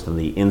more, of course, than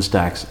the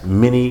Instax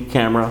Mini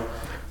camera.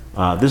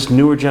 This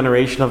newer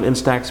generation of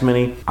Instax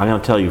Mini, I'm going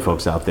to tell you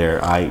folks out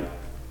there, I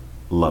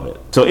love it.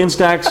 So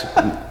Instax,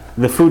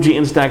 the Fuji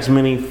Instax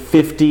Mini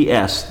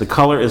 50S, the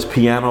color is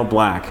piano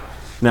black.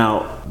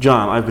 Now,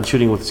 John, I've been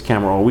shooting with this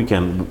camera all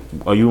weekend.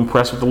 Are you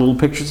impressed with the little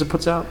pictures it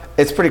puts out?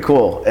 It's pretty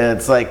cool. And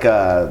it's like,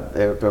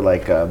 they're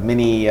like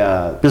mini...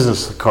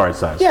 Business card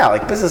size. yeah,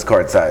 like business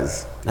card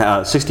size.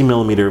 60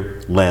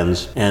 millimeter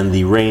lens, and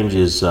the range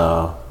is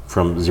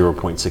from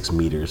 0.6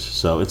 meters.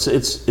 So it's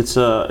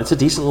a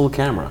decent little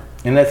camera.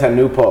 And that's a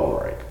new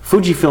Polaroid.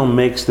 Fujifilm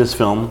makes this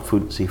film,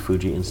 see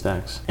Fuji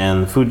Instax,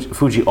 and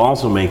Fuji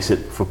also makes it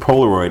for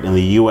Polaroid in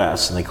the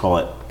US, and they call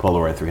it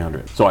Polaroid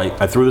 300. So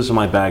I threw this in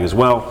my bag as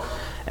well.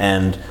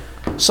 And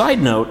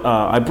side note,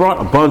 I brought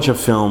a bunch of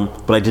film,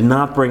 but I did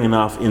not bring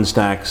enough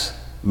Instax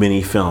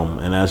Mini film.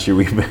 And as you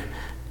read, it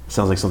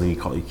sounds like something you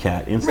call your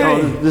cat. Mini.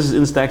 This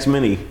is Instax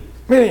Mini.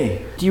 Mini.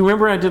 Do you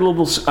remember I did a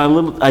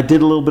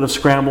little bit of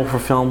scramble for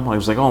film? I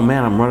was like, oh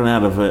man, I'm running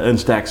out of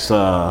Instax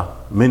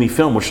Mini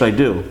film. What should I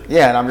do?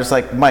 Yeah, and I'm just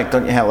like, Mike,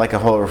 don't you have like a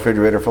whole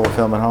refrigerator full of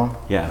film at home?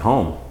 Yeah, at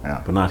home,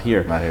 Yeah. but not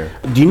here. Not here.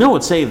 Do you know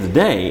what saved the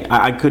day?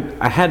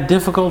 I had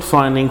difficult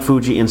finding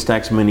Fuji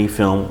Instax Mini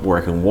film where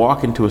I can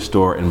walk into a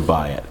store and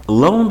buy it.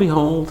 Lo and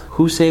behold,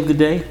 who saved the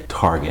day?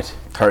 Target.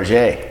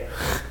 Target.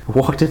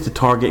 Walked into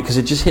Target because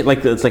it just hit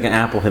it's like an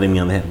apple hitting me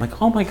on the head. I'm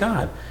like, oh my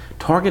God,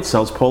 Target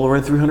sells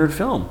Polaroid 300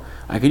 film.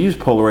 I could use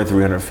Polaroid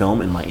 300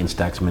 film in my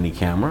Instax Mini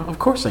camera. Of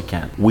course I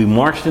can. We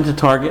marched into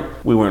Target.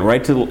 We went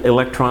right to the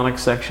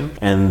electronics section,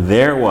 and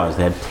there it was.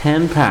 They had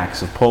 10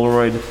 packs of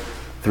Polaroid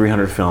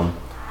 300 film.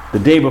 The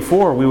day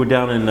before, we were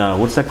down in,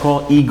 what's that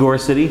called? Ybor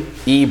City?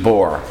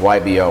 Ybor,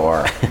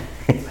 Y-B-O-R.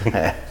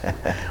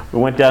 We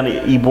went down to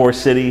Ybor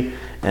City,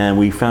 and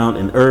we found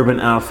an Urban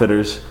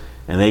Outfitters,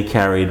 and they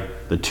carried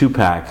the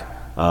 2-pack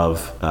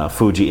of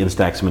Fuji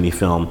Instax Mini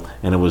film,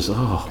 and it was,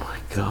 oh my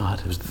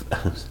God, it was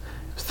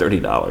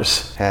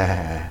 $30.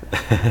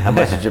 How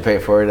much did you pay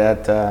for it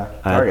at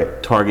Target?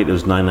 At Target, it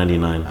was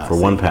 $9.99 for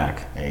one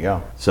pack. There you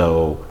go.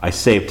 So I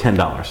saved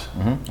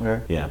 $10.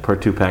 Okay. Yeah, per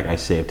 2-pack, I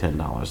saved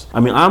 $10. I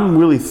mean, I'm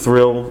really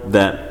thrilled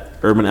that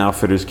Urban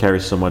Outfitters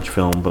carries so much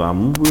film, but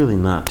I'm really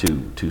not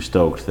too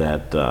stoked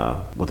that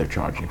what they're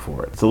charging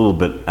for it. It's a little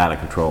bit out of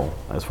control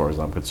as far as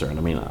I'm concerned.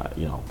 I mean,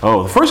 you know.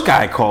 Oh, the first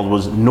guy I called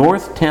was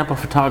North Tampa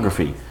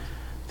Photography.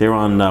 They're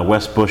on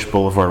West Bush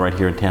Boulevard right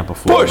here in Tampa,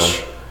 Florida.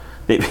 Bush!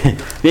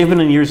 They've been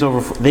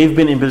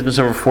in business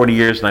over 40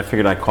 years, and I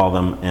figured I'd call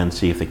them and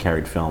see if they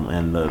carried film.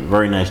 And the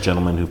very nice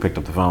gentleman who picked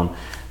up the phone,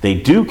 they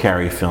do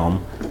carry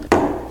film.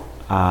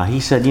 He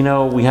said, you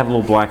know, we have a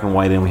little black and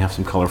white and we have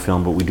some color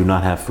film, but we do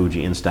not have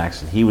Fuji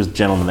Instax. And he was the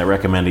gentleman that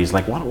recommended. He's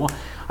like,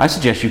 I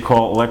suggest you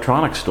call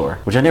electronics store,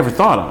 which I never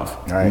thought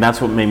of. Right. And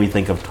that's what made me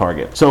think of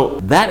Target. So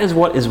that is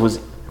what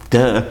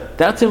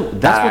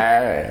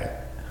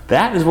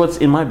that is what's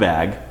in my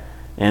bag.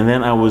 And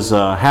then I was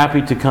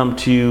happy to come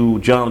to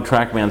John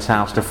Trackman's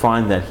house to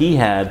find that he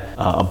had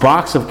a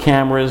box of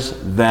cameras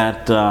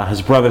that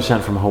his brother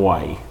sent from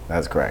Hawaii.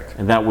 That's correct.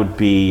 And that would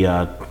be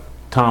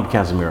Tom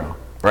Casimiro.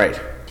 Right.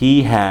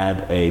 He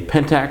had a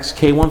Pentax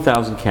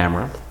K1000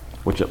 camera,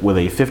 with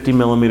a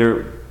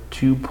 50mm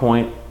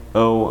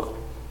 2.0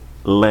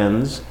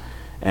 lens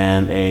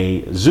and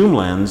a zoom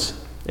lens,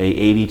 a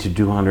 80 to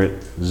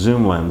 200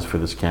 zoom lens for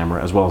this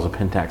camera, as well as a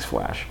Pentax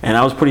flash. And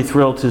I was pretty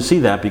thrilled to see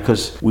that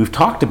because we've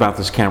talked about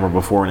this camera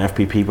before in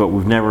FPP, but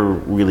we've never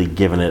really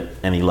given it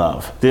any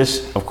love.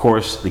 This, of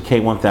course, the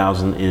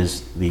K1000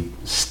 is the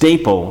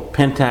staple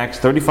Pentax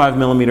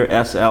 35mm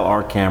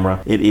SLR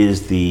camera. It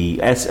is the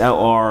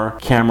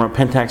SLR camera,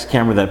 Pentax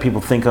camera that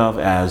people think of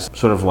as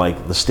sort of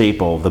like the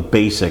staple, the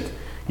basic,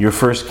 your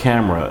first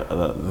camera,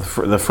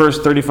 the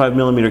first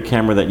 35mm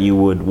camera that you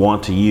would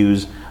want to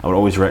use. I would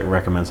always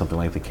recommend something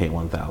like the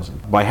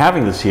K1000. By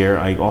having this here,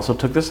 I also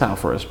took this out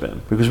for a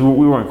spin because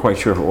we weren't quite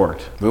sure if it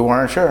worked. We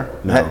weren't sure.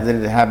 No.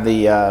 Did it have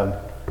the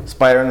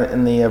spider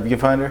in the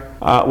viewfinder?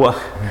 Well,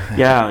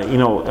 yeah, you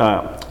know,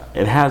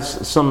 it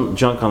has some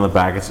junk on the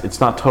back. It's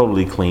not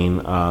totally clean.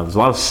 There's a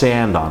lot of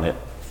sand on it.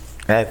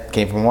 That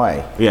came from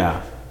Hawaii.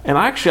 Yeah. And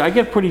actually, I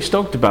get pretty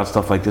stoked about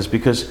stuff like this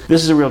because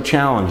this is a real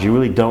challenge. You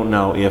really don't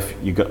know if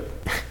if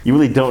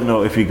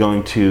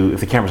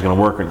the camera's going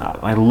to work or not.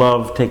 I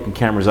love taking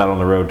cameras out on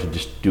the road to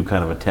just do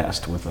kind of a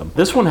test with them.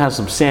 This one has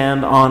some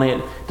sand on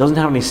it. Doesn't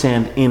have any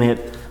sand in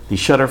it. The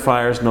shutter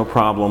fires, no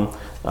problem.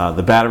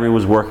 The battery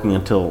was working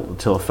until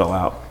it fell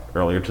out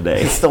earlier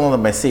today. It's still under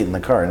my seat in the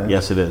car, isn't it?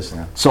 Yes, it is.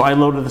 Yeah. So I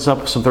loaded this up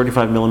with some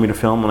 35mm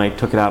film and I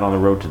took it out on the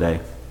road today,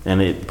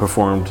 and it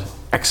performed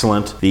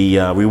excellent. The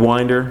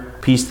rewinder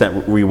piece that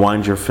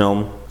rewinds your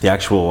film, the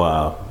actual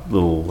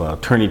little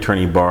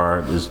turny bar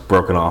is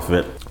broken off of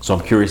it. So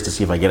I'm curious to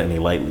see if I get any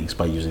light leaks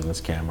by using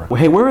this camera. Well,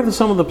 hey, where are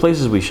some of the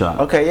places we shot?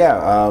 Okay,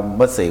 yeah.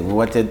 Let's see. We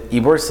went to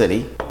Ybor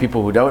City.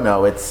 People who don't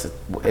know,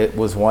 it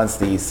was once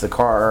the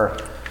cigar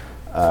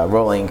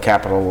rolling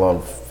capital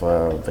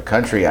of the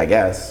country, I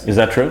guess. Is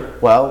that true?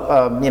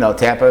 Well, you know,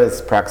 Tampa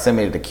is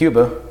proximity to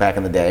Cuba back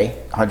in the day,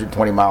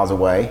 120 miles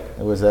away.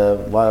 There was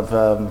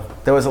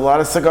a lot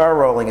of cigar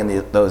rolling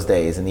in those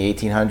days, in the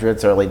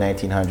 1800s, early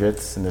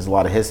 1900s, and there's a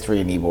lot of history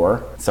in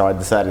Ybor. So I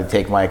decided to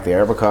take Mike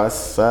there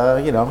because,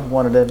 you know,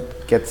 wanted to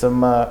get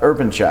some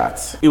urban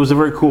shots. It was a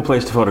very cool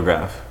place to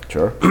photograph.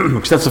 Sure.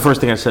 Because that's the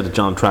first thing I said to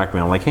John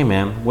Trackman. I'm like, hey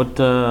man, where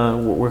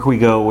can we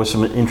go with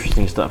some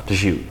interesting stuff to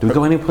shoot? Do we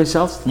go anyplace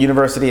else?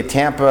 University of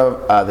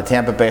Tampa, the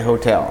Tampa Bay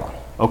Hotel.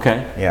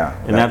 Okay. Yeah.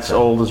 And that's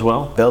old as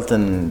well? Built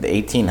in the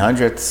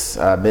 1800s,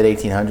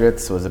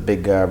 mid-1800s, was a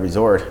big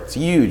resort. It's a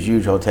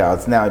huge hotel.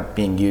 It's now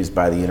being used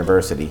by the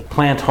university.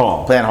 Plant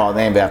Hall. Plant Hall,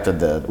 named after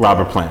the...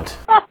 Robert Plant.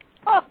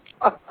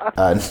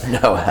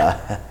 No,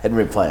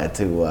 Henry Plant,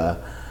 who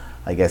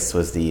I guess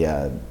was the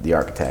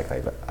architect,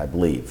 I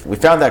believe. We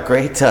found that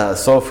great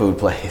soul food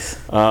place.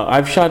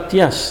 I've shot,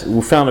 yes.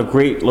 We found a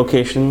great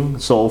location,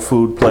 soul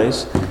food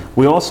place.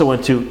 We also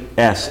went to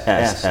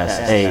SSSAAFFEETTY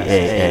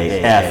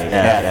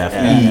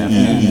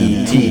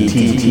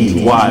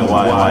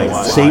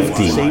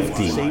Safety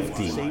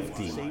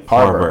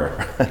Harbor.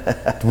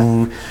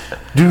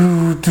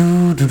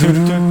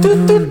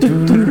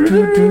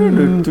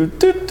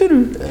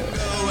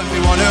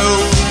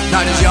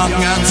 Night is young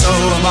and so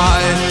am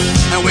I,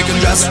 and we can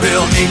dress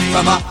real neat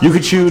from a... You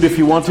could shoot if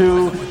you want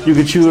to. You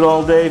could shoot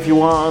all day if you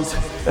want.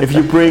 If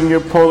you bring your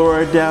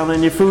Polaroid down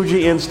and your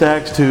Fuji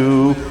Instax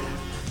too.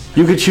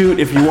 You could shoot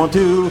if you want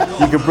to.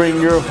 You could bring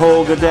your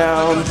Holga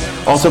down.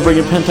 Also bring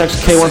your Pentax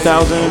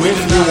K1000 if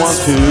you want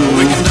to.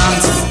 We can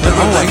dance,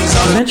 everything's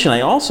To mention,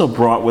 I also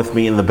brought with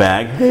me in the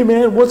bag, hey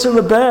man, what's in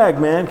the bag,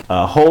 man?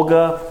 A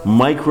Holga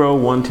Micro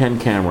 110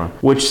 camera,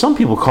 which some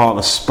people call it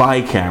a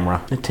spy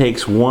camera. It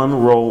takes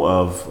one roll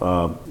of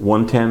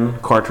 110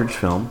 cartridge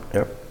film,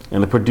 Yep.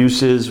 and it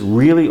produces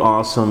really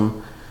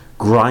awesome,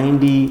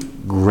 grindy,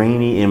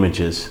 grainy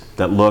images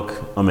that look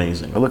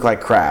amazing. It looked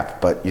like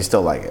crap, but you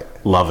still like it.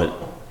 Love it.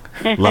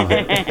 Love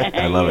it.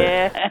 I love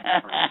it.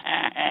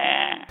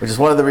 which is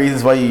one of the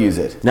reasons why you use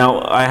it.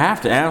 Now, I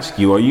have to ask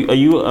you: Are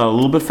you a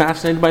little bit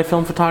fascinated by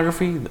film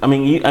photography? I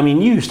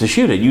mean, you used to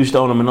shoot it. You used to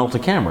own a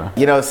Minolta camera.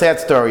 You know, a sad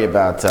story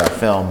about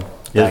film.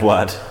 Is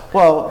what?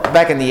 Well,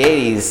 back in the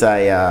 80s,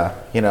 I,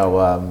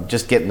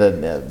 just getting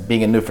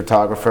being a new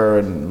photographer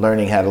and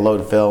learning how to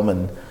load film,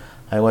 and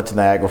I went to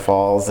Niagara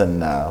Falls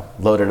and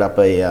loaded up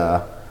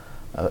a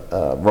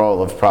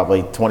roll of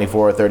probably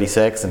 24 or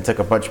 36 and took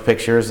a bunch of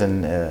pictures,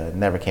 and it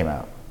never came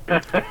out.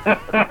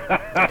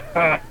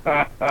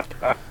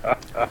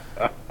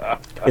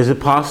 Is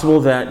it possible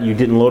that you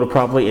didn't load it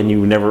properly and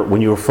you never,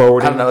 when you were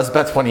forwarding? I don't know. It's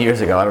about 20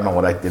 years ago. I don't know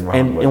what I did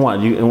wrong with. And what?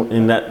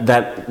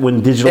 That when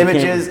digital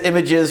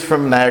images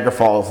from Niagara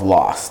Falls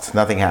lost.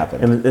 Nothing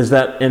happened. And is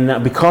that,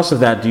 and because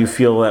of that, do you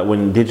feel that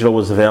when digital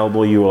was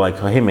available, you were like,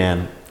 hey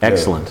man,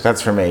 excellent. Dude,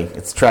 that's for me.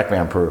 It's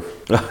TrackMan proof.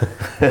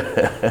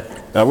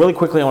 Really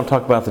quickly, I want to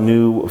talk about the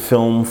new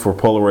film for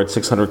Polaroid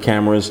 600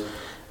 cameras.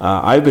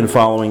 I've been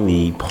following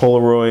the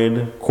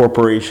Polaroid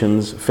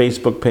Corporation's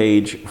Facebook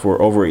page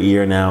for over a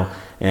year now,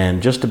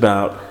 and just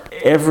about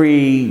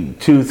every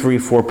 2, 3,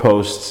 4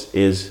 posts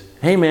is,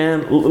 hey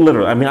man,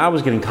 literally, I mean, I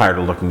was getting tired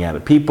of looking at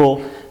it.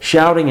 People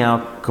shouting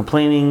out,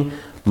 complaining,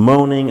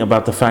 moaning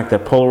about the fact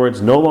that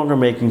Polaroid's no longer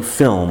making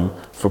film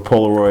for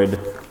Polaroid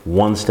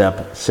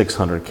one-step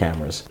 600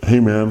 cameras. Hey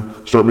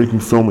man, start making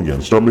film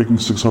again. Start making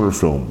 600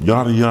 film.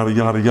 Yada, yada,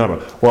 yada,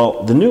 yada.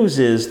 Well, the news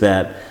is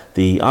that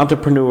the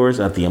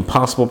entrepreneurs at the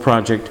Impossible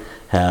Project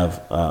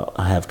have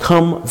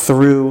come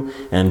through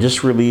and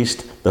just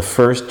released the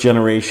first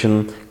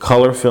generation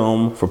color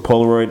film for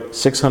Polaroid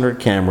 600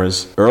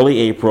 cameras early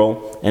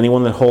April.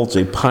 Anyone that holds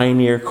a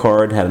Pioneer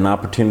card had an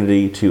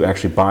opportunity to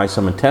actually buy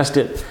some and test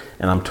it.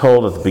 And I'm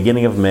told at the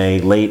beginning of May,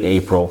 late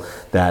April,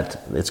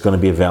 that it's going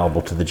to be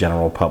available to the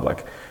general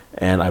public.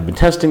 And I've been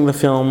testing the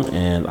film,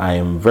 and I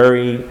am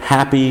very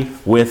happy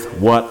with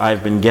what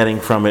I've been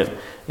getting from it.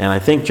 And I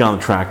think, John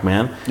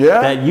Trackman,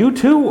 that you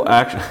too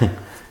actually...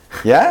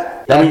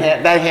 Yeah?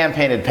 That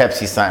hand-painted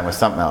Pepsi sign was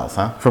something else,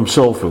 huh? From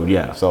Soul Food,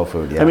 yeah. Soul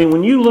Food, yeah. I mean,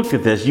 when you looked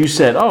at this, you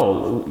said,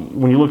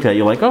 when you looked at it,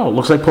 you're like, it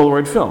looks like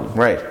Polaroid film.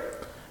 Right.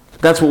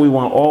 That's what we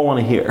all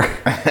want to hear.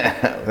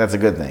 That's a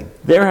good thing.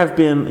 There have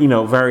been,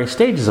 various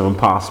stages of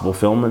Impossible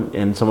film,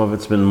 and some of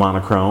it's been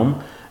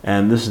monochrome.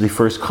 And this is the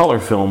first color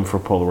film for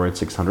Polaroid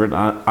 600.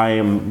 I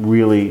am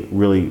really,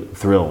 really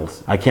thrilled.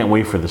 I can't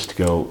wait for this to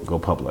go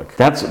public.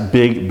 That's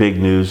big, big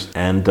news.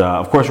 And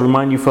of course,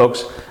 remind you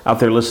folks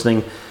out there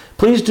listening,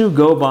 please do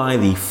go by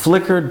the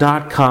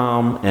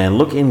Flickr.com and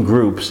look in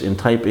groups and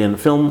type in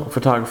Film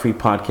Photography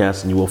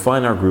Podcast, and you will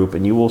find our group,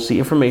 and you will see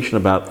information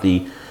about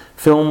the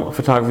Film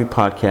Photography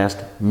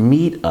Podcast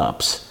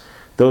meetups.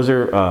 Those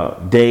are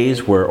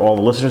days where all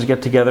the listeners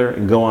get together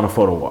and go on a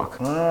photo walk.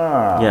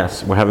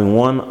 Yes, we're having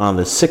one on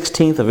the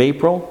 16th of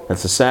April.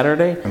 That's a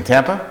Saturday. In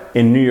Tampa?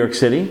 In New York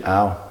City.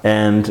 Oh.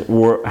 And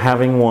we're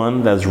having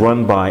one that's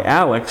run by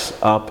Alex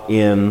up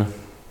in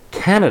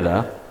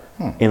Canada,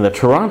 in the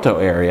Toronto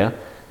area.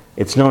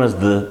 It's known as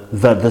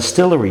the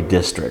Distillery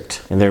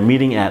District. And they're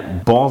meeting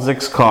at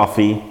Balzac's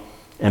Coffee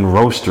and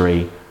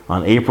Roastery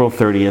on April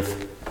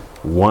 30th,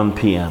 1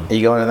 p.m. Are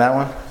you going to that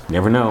one?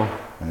 Never know.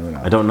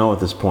 I don't know at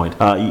this point.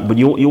 But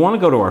you want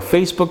to go to our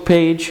Facebook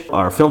page,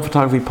 our Film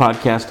Photography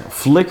Podcast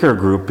Flickr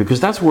group,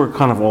 because that's where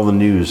kind of all the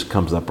news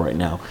comes up right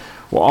now.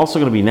 We're also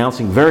going to be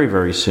announcing very,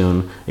 very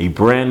soon a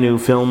brand new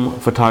Film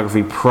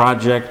Photography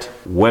Project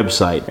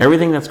website.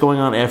 Everything that's going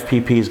on at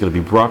FPP is going to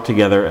be brought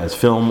together as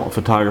Film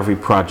Photography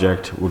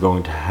Project. We're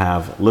going to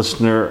have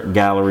listener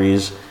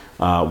galleries.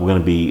 We're going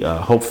to be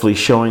hopefully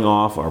showing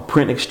off our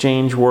print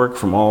exchange work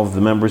from all of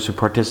the members who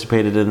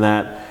participated in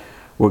that.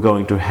 We're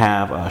going to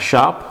have a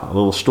shop, a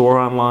little store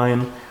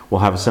online. We'll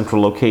have a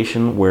central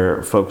location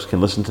where folks can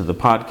listen to the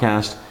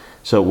podcast.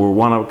 So we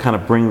want to kind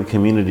of bring the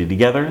community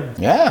together.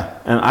 Yeah.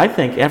 And I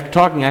think after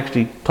talking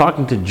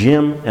to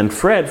Jim and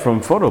Fred from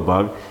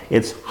Photobug,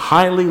 it's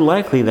highly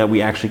likely that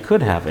we actually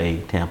could have a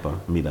Tampa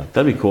meetup.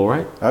 That'd be cool,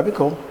 right? That'd be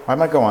cool. I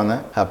might go on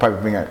that. I'll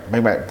probably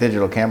bring my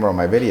digital camera or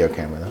my video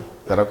camera, though.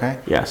 Is that okay?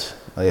 Yes.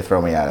 Oh, you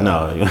throw me out of it?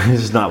 No,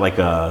 this is not like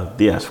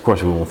yes, of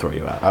course we won't throw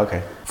you out.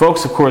 Okay.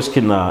 Folks, of course,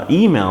 can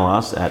email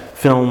us at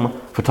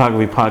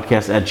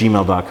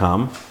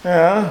filmphotographypodcast@gmail.com.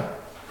 Yeah.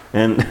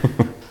 And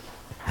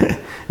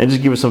and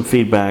just give us some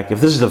feedback.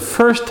 If this is the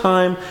first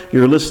time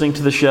you're listening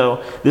to the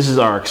show, this is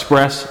our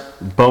express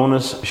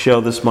bonus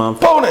show this month.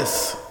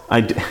 Bonus!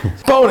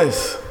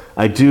 Bonus!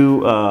 I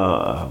do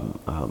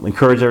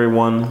encourage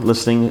everyone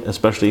listening,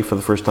 especially for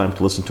the first time,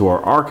 to listen to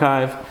our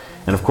archive.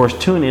 And of course,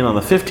 tune in on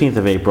the 15th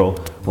of April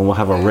when we'll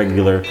have our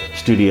regular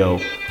studio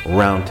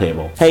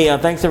roundtable. Hey,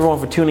 thanks everyone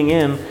for tuning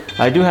in.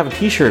 I do have a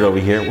t-shirt over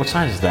here. What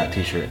size is that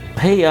t-shirt?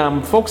 Hey,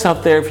 folks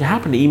out there, if you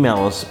happen to email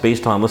us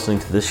based on listening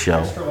to this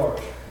show,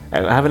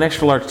 I have an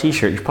extra large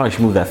t-shirt. You probably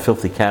should move that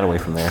filthy cat away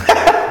from there.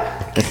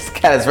 This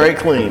cat is very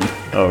clean.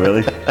 Oh,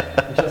 really?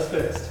 Just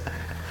fixed.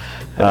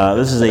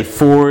 This is a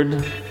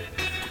Ford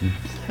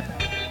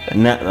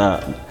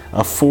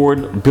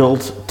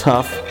built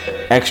tough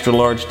extra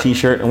large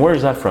t-shirt. And where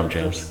is that from,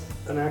 James?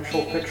 An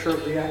actual picture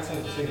of the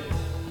accident scene.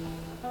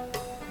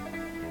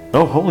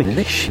 Oh,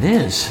 holy shit, it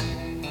is.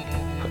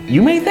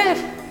 You made that?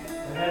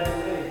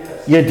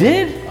 You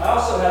did? I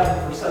also have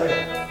them for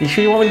sale. You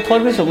sure you want me to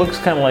plug this? It looks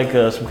kind of like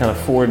some kind of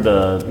Ford,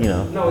 No,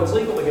 it's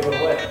legal to give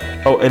it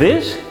away. Oh, it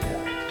is?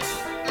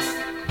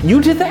 You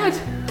did that?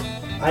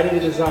 I didn't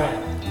design it.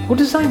 Who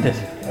designed it?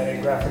 I'm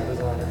a graphic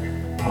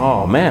designer.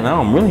 Oh man,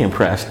 now I'm really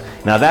impressed.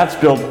 Now that's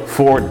built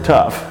Ford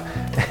tough.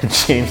 And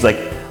James like,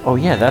 oh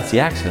yeah, that's the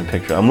accident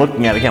picture. I'm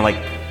looking at it again like,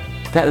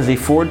 that is a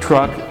Ford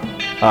truck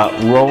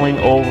rolling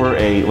over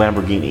a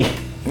Lamborghini.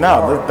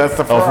 No, that's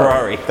the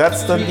Ferrari. Ferrari.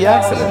 That's the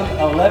accident.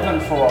 2011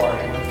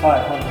 Ferrari with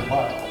 500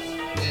 miles.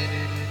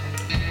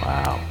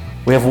 Wow.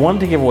 We have one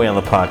to give away on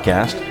the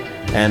podcast.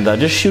 And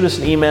just shoot us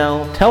an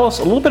email. Tell us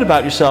a little bit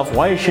about yourself,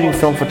 why you're shooting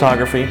film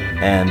photography,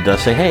 and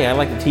say, hey, I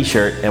like the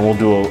t-shirt, and we'll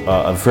do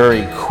a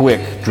very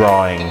quick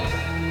drawing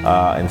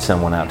and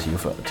send one out to you,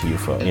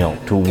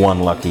 to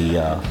one lucky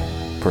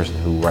person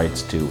who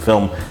writes to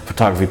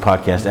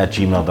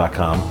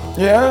filmphotographypodcast@gmail.com.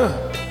 Yeah.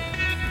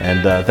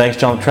 And thanks,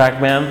 John the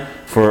Trackman,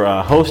 for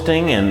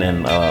hosting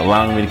and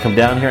allowing me to come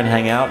down here and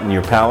hang out in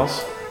your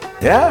palace.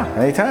 Yeah,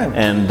 anytime.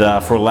 And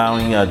for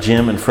allowing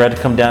Jim and Fred to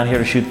come down here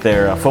to shoot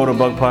their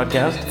Photobug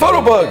podcast.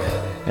 Photobug!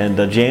 And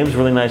James,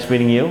 really nice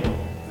meeting you.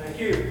 Thank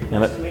you.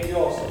 And, Nice to meet you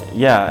also.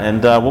 Yeah,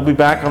 and we'll be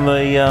back on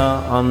the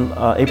on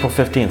April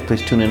 15th.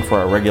 Please tune in for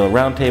our regular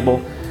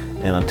roundtable.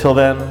 And until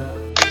then,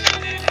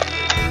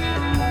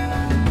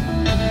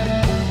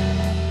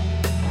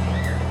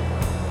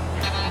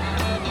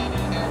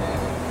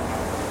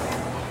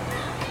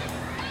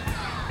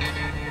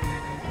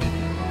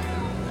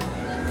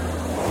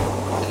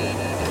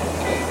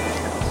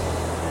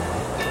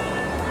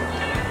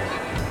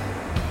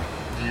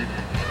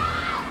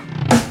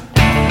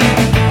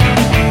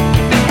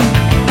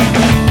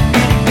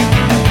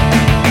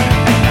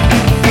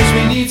 First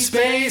we need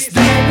space,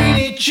 then we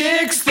need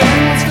chicks,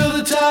 then let's fill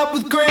the top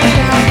with grain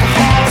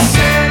alcohol.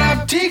 Set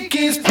up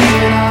tickets, put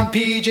it on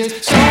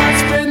PJs, start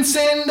spreading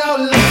sand all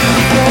over the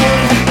floor.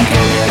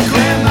 Go get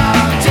grandma,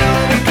 tell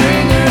her to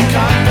bring her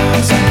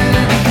condoms and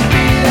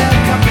beat up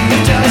company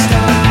dust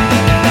on.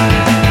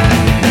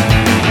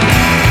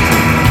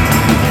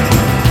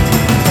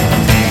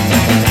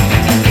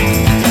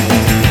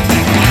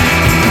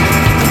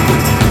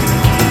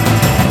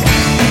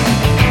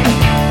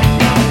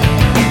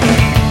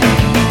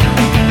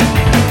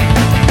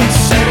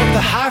 Set up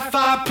the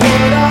hi-fi,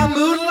 put on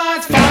mood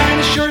lights, find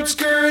a short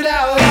skirt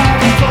out on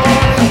the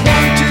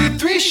floor. 1, 2,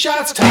 3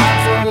 shots,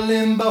 time for a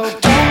limbo.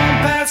 Don't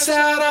pass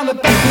out on the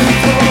bathroom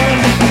floor.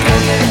 Go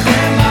get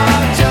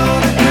grandma, tell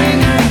her to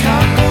bring her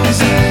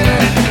cockles and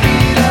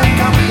beat up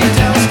coffee and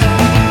tell stuff.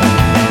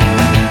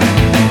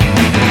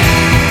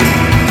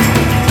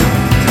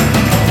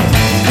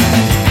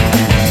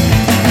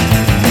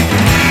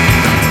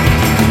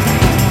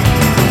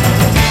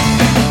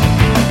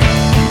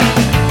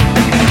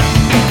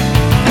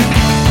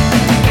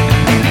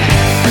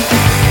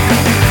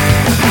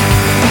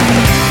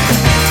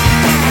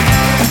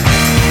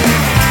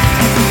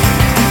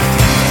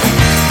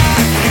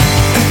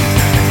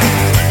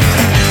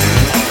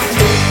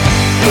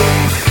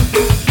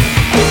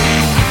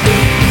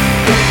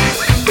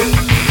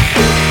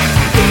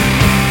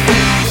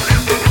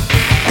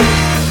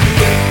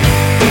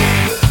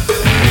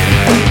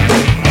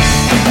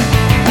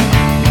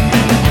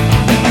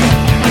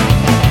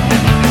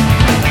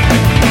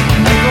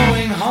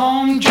 Going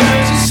home,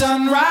 Jersey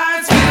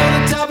sunrise, fill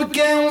the tub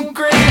again with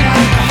great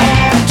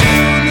alcohol.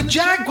 Tune the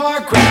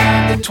Jaguar,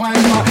 grab the twang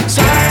bar,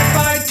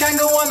 sci-fi